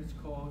program. It's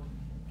called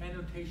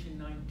Annotation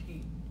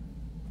 19,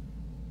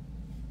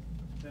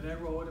 that I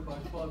wrote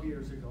about 12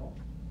 years ago.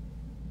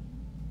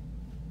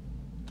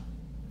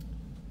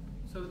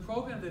 So the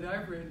program that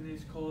I've written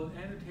is called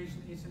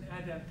Annotation. It's an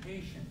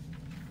adaptation.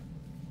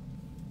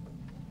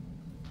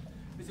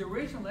 His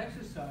original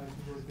exercise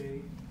would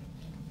be,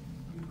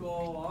 you go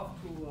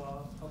off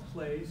to a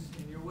place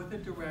and you're with a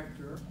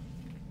director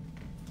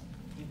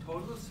in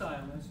total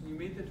silence, and you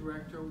meet the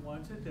director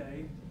once a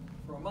day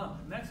for a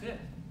month, and that's it.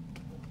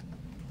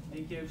 And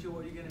he gives you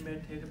what you're going to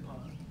meditate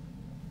upon.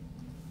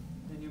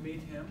 Then you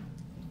meet him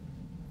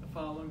the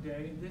following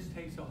day, and this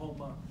takes a whole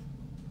month.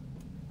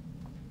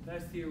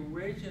 That's the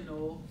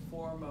original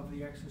form of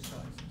the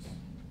exercises.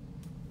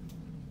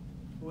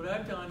 What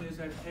I've done is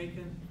I've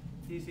taken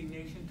these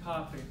Ignatian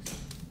topics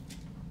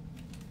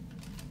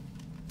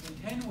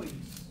in 10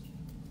 weeks.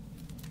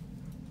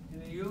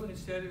 And then you,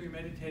 instead of you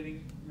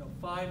meditating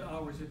 5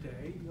 hours a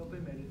day, you'll be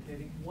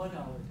meditating 1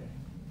 hour a day.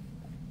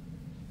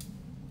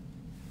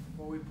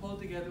 Where we pull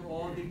together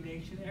all the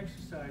Ignatian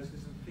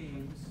exercises and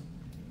themes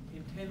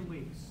in 10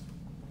 weeks.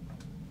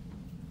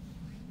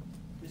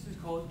 This is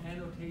called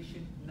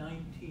Annotation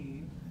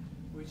 19,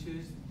 which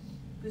is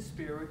the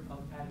spirit of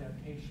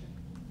adaptation.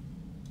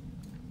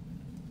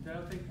 I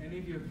don't think any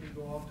of you can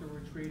go off to a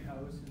retreat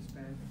house and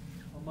spend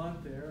a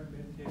month there and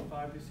meditate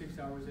 5 to 6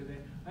 hours a day.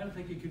 I don't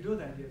think you can do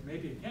that yet.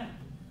 Maybe you can.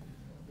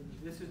 But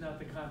this is not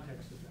the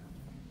context of that.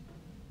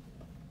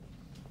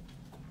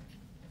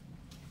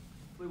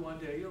 hopefully one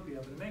day you'll be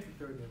able to make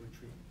a 30-day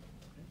retreat.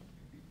 Okay?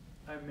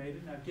 I've made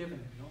it and I've given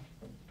it, you know.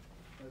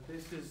 But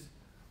this is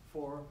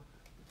for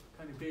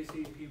kind of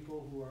busy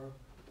people who are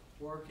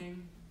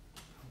working,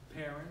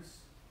 parents,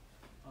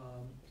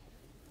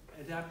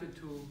 adapted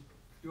to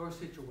your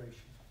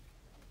situation.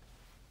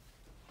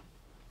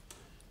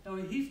 Now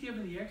he's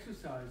given the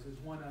exercises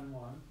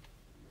one-on-one,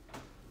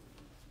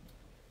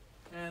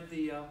 and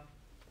the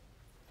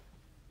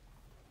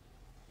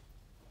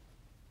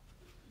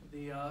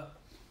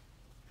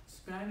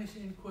Spanish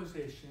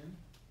Inquisition,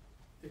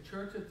 the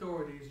church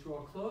authorities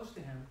draw close to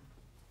him,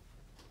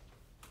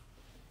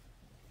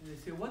 and they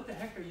say, "What the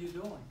heck are you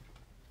doing?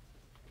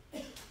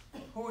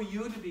 Who are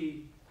you to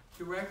be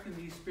directing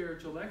these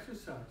spiritual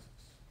exercises?"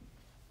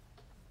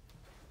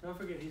 Don't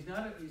forget, he's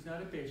not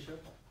a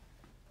bishop,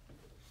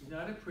 he's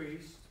not a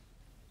priest,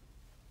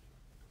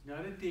 he's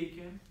not a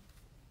deacon,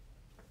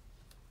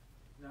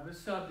 he's not a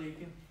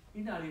subdeacon,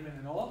 he's not even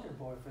an altar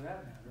boy for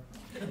that matter.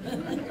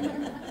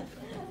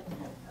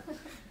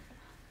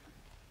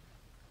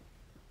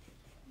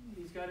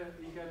 He's got a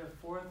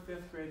 4th,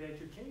 5th grade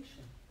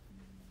education.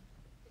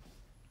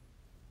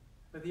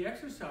 But the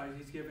exercise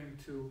he's giving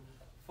to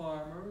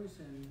farmers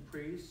and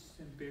priests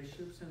and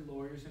bishops and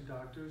lawyers and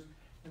doctors,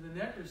 and the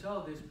net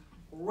result is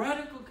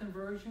radical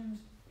conversions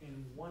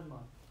in 1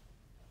 month.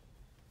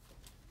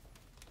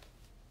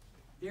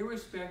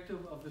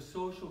 Irrespective of the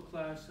social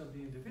class of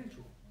the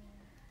individual.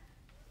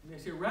 And they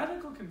say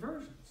radical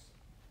conversions.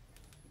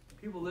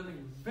 People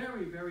living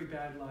very, very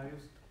bad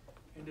lives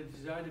and the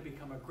desire to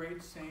become a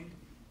great saint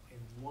in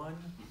 1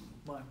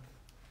 month.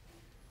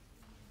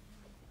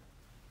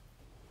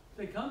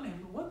 They come to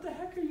him, "What the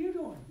heck are you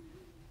doing?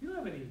 You don't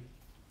have any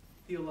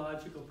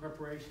theological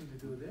preparation to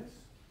do this."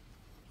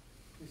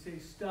 They say,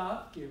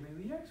 "Stop giving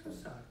the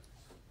exercises."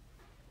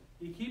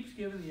 He keeps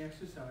giving the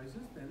exercises,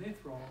 then they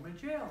throw him in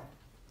jail.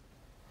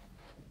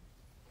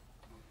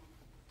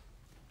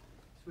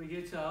 So he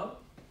gets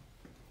out,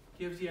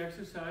 gives the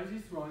exercise,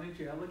 he's thrown in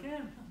jail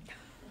again.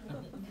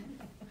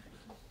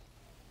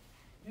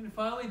 And it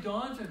finally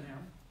dawns on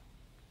him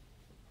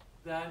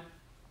that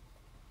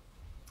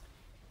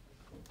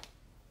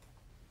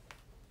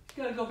he's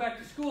got to go back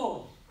to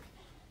school.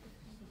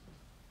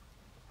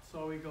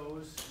 So he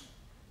goes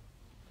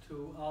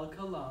to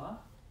Alcalá,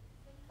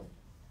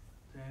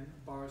 then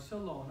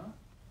Barcelona,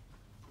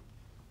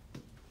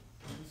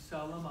 and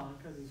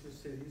Salamanca. These are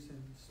cities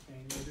in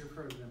Spain. Maybe you've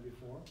heard of them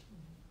before.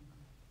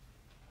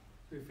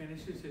 So he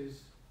finishes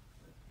his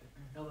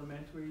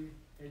elementary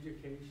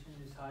education,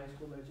 his high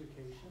school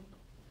education.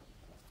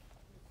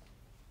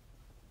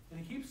 And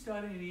he keeps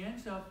studying, and he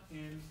ends up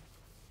in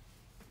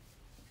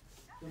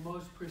the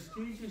most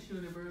prestigious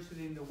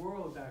university in the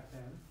world back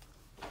then,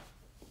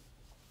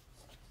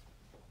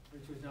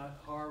 which was not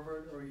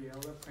Harvard or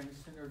Yale or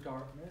Princeton or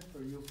Dartmouth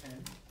or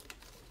UPenn.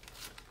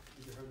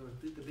 You heard those,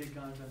 the big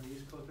guns on the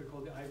East Coast, they're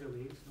called the Ivy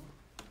Leagues, no?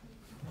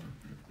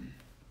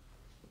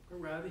 But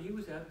rather, he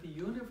was at the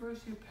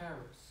University of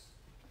Paris,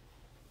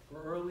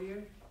 where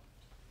earlier,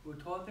 who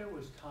taught there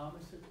was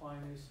Thomas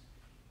Aquinas,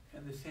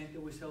 and the saint that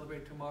we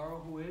celebrate tomorrow,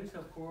 who is,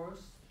 of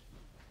course,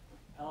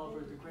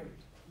 Albert the Great.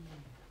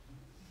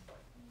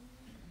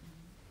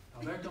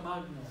 Alberto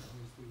Magno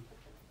is the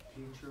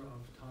teacher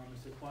of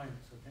Thomas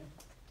Aquinas, okay?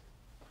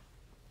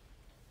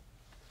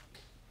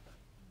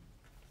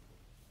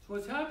 So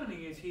what's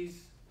happening is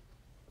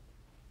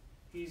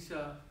he's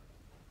a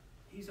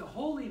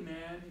holy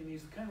man, and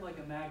he's kind of like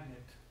a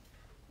magnet.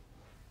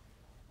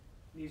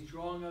 And he's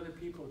drawing other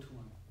people to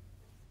him.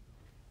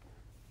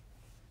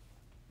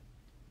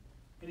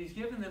 And he's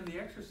giving them the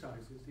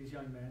exercises, these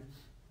young men,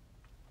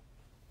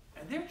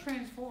 and they're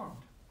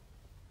transformed.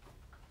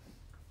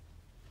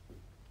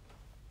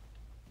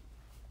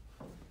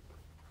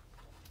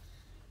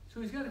 So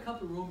he's got a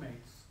couple of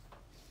roommates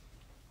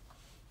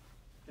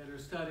that are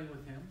studying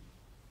with him.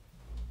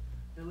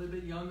 They're a little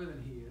bit younger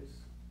than he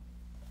is.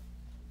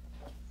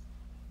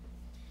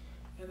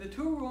 And the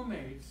two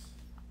roommates,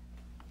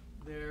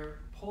 they're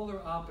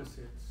polar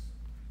opposites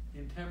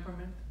in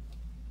temperament.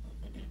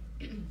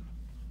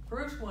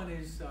 First one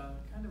is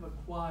kind of a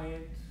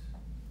quiet,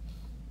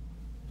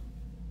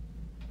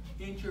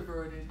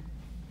 introverted,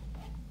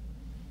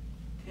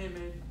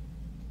 timid,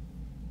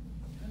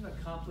 kind of a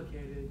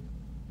complicated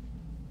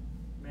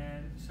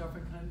man,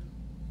 suffering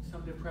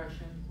some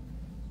depression,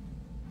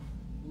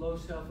 low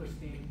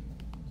self-esteem.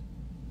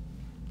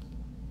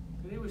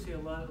 They would say a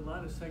lot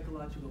of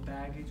psychological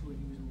baggage, we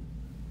use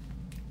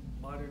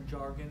modern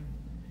jargon.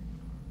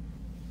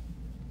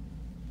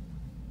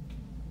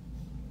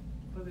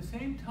 But at the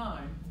same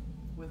time,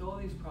 with all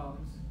these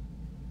problems,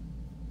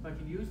 if I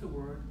can use the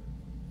word,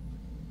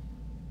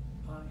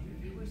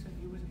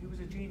 he was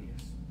a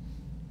genius.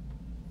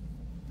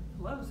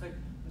 A lot of but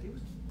he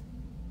was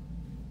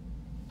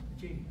a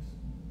genius.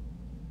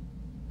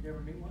 Did you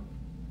ever meet one?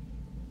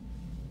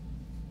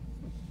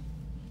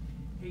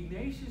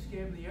 Ignatius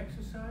gave him the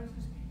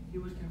exercises. He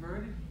was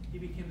converted. He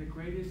became the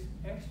greatest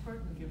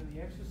expert in giving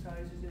the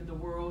exercises in the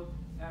world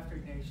after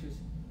Ignatius.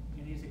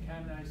 And he's a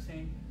canonized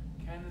saint,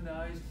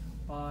 canonized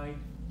by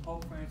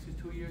Pope Francis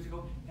 2 years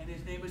ago, and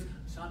his name is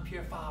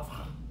Saint-Pierre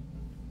Favre.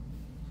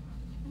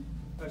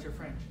 Those are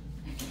French.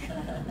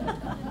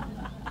 And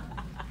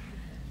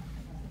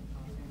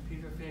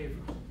Peter Favre.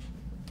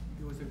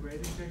 He was the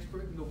greatest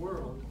expert in the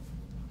world.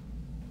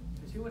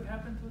 You see what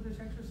happened through this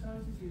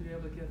exercises? He was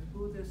able to get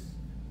through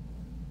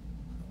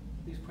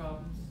these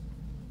problems.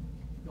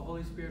 The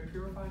Holy Spirit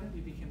purified him.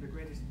 He became the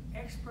greatest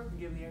expert in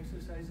giving the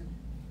exercises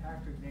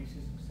after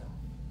Ignatius himself.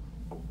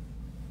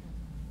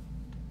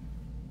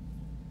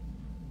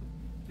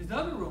 His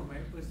other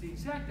roommate was the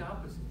exact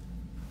opposite.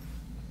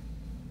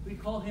 We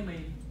call him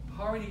a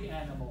party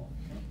animal.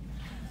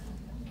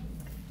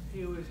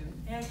 He was an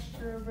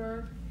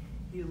extrovert.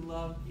 He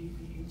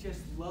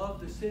just loved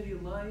the city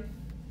life.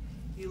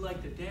 He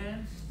liked to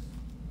dance.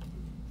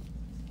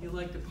 He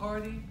liked to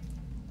party.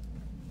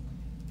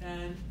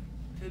 And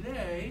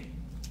today,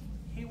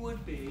 he would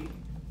win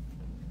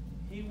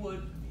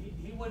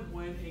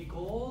a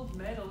gold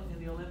medal in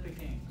the Olympic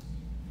Games.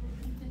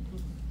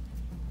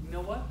 You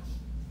know what?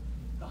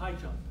 The high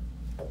jump.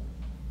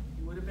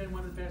 He would have been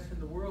one of the best in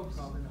the world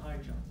probably in the high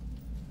jump.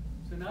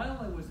 So not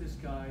only was this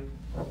guy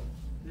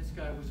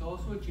was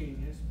also a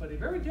genius, but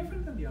very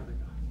different than the other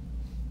guy.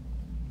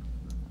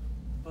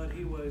 But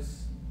he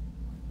was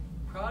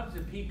proud as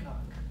a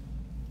peacock.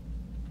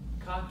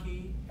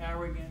 Cocky,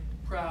 arrogant,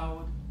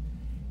 proud.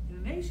 And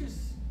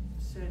Ignatius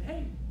said,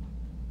 hey,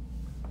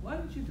 why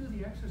don't you do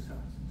the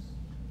exercises?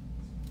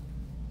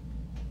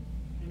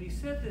 And he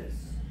said this,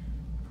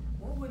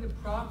 what would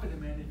it profit a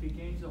man if he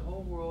gains the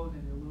whole world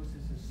and he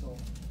loses his soul?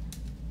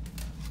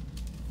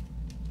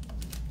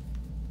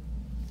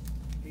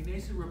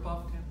 Ignatius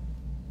rebuffed him.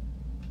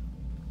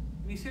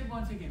 And he said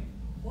once again,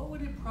 what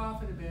would it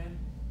profit a man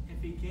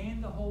if he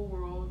gained the whole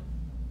world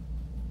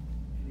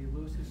and he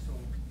loses his soul?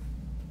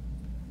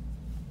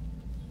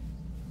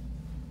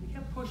 He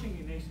kept pushing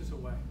Ignatius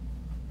away.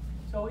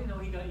 So, he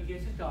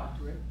gets his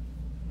doctorate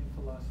in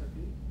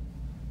philosophy.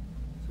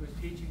 So he's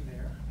teaching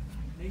there.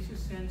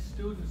 Ignatius sends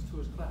students to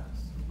his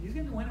class. He's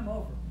going to win him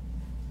over.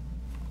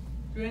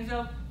 So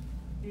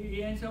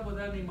he ends up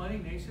without any money.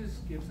 Ignatius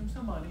gives him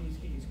some money.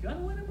 He's going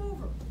to win him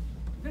over.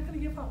 He's not going to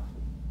give up.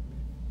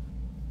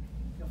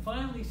 And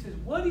finally he says,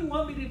 what do you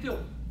want me to do?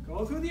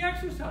 Go through the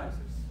exercises.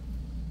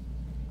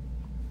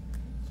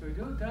 So he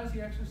does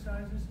the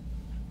exercises.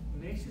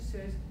 Ignatius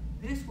says,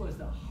 this was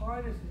the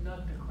hardest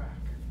nut to crack.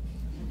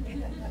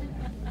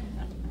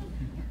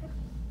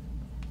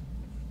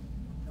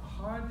 The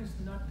hardest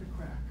nut to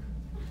crack.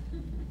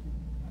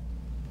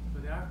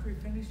 But after he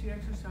finished the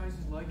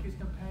exercises, like his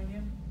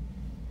companion,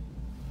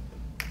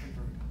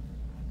 converted.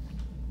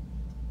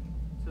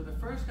 So the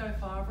first guy,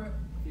 Favre,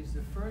 is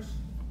the first.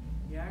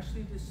 He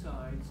actually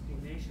decides.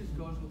 Ignatius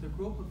goes with a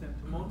group of them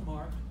to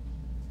Montmartre.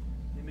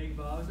 They make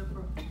vows of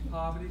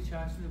poverty,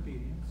 chastity, and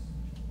obedience.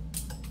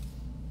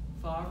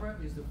 Favre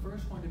is the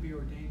first one to be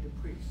ordained a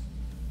priest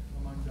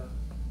among the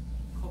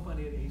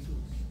Compañía de Jesus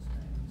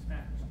in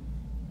Spanish.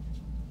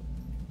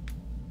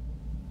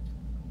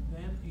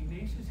 Then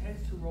Ignatius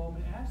heads to Rome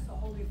and asks the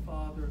Holy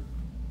Father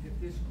if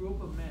this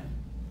group of men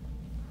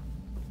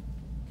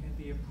can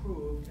be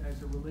approved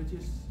as a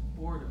religious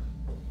order.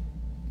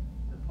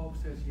 The Pope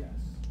says yes.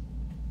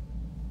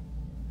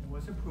 And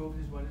what's approved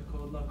is what is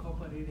called La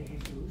Compañía de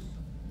Jesus.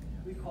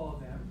 We call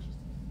them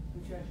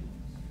the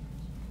Jesuits.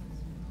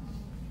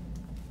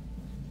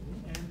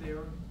 And they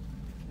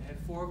had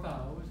 4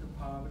 vows of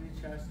poverty,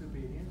 chastity,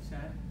 obedience,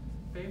 and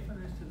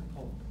faithfulness to the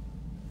Pope.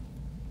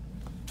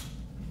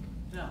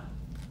 Now,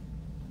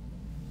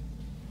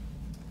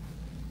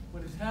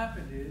 what has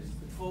happened is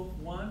the Pope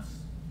wants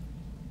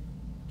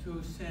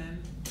to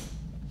send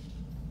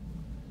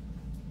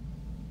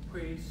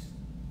priests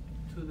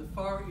to the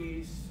Far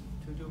East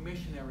to do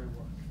missionary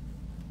work.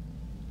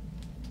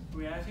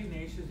 We asked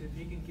Ignatius if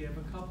he can give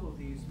a couple of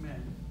these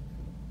men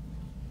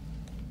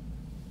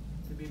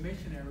to be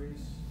missionaries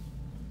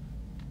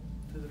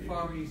to the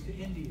Far East, to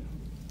India.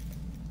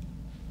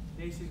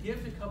 Ignatius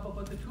gives a couple,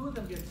 but the 2 of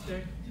them get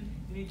sick,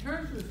 and he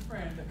turns to his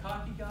friend, the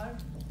cocky guy,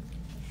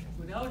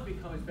 who now has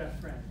become his best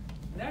friend,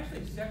 and actually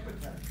his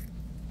secretary.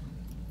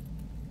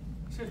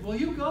 He says, will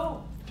you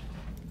go?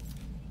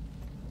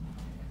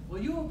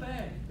 Will you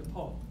obey the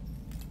Pope?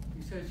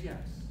 He says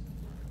yes.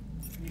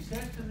 And he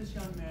says to this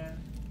young man,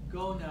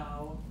 go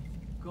now,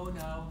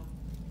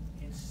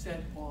 and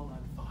set all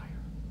on fire.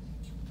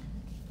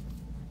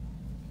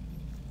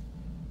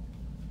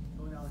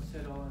 Go now and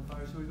set all on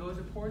fire. So he goes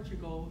to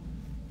Portugal,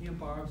 he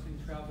embarks, and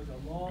he travels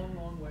a long,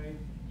 long way.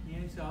 He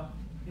ends up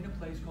in a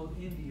place called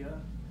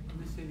India, in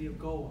the city of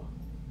Goa.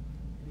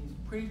 And he's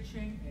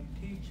preaching and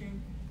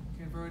teaching,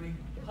 converting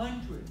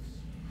hundreds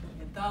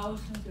and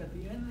thousands. At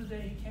the end of the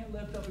day, he can't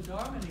lift up his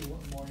arm anymore.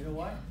 You know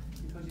why?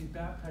 Because he's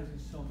baptizing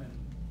so many.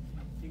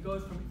 He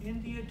goes from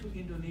India to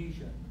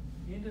Indonesia,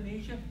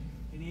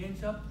 and he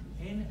ends up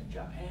in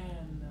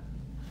Japan.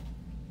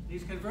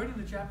 He's converting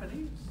the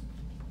Japanese.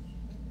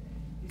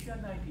 He's got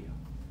an idea.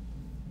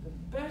 The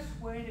best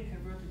way to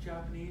convert the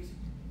Japanese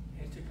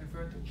is to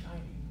convert the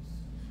Chinese.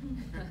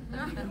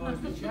 Because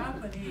the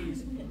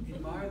Japanese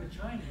admire the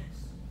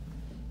Chinese.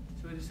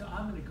 So he decided,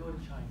 I'm going to go to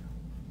China.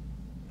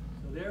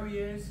 So there he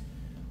is,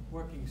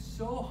 working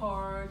so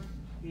hard.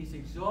 He's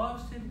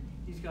exhausted.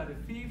 He's got a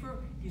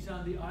fever. He's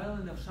on the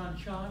island of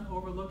Shanshan,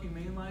 overlooking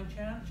mainland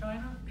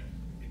China.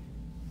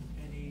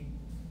 And he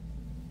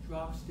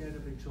drops dead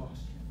of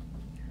exhaustion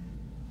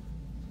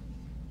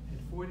at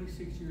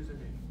 46 years of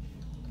age.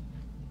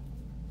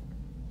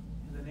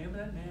 And the name of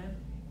that man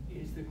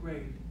is the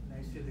great, and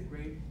I say the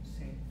great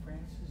Saint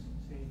Francis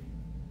Xavier.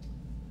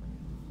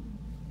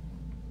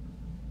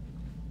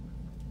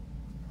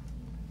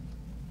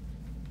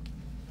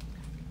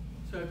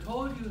 So I've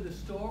told you the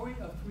story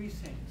of three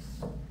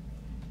saints.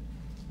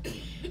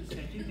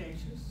 Saint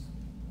Ignatius,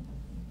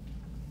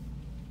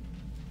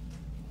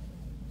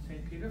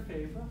 Saint Peter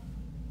Faber,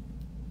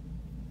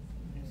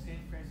 and Saint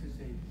Francis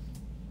Xavier.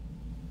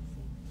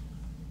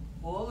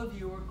 All of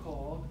you are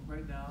called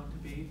right now to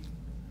be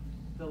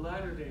the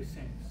Latter-day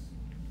Saints.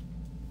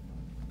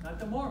 Not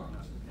the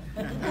Mormons.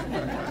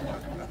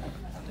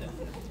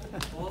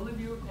 All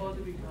of you are called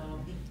to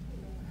become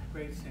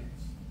great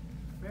saints.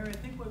 Mary, I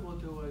think what we'll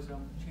do is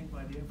change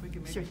my idea. If we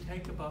can maybe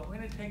take about, we're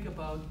going to take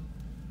about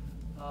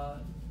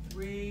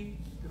 3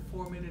 to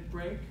 4 minute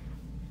break,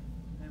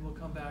 and we'll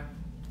come back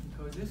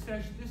because this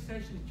session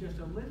is just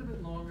a little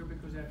bit longer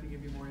because I have to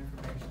give you more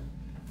information.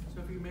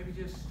 So if you maybe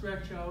just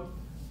stretch out,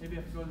 maybe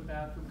have to go to the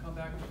bathroom, come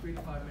back in 3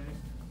 to 5 minutes,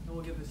 and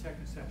we'll give the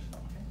second session.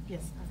 Okay?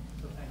 Yes.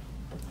 So thank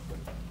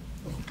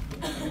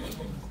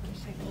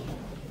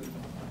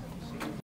you.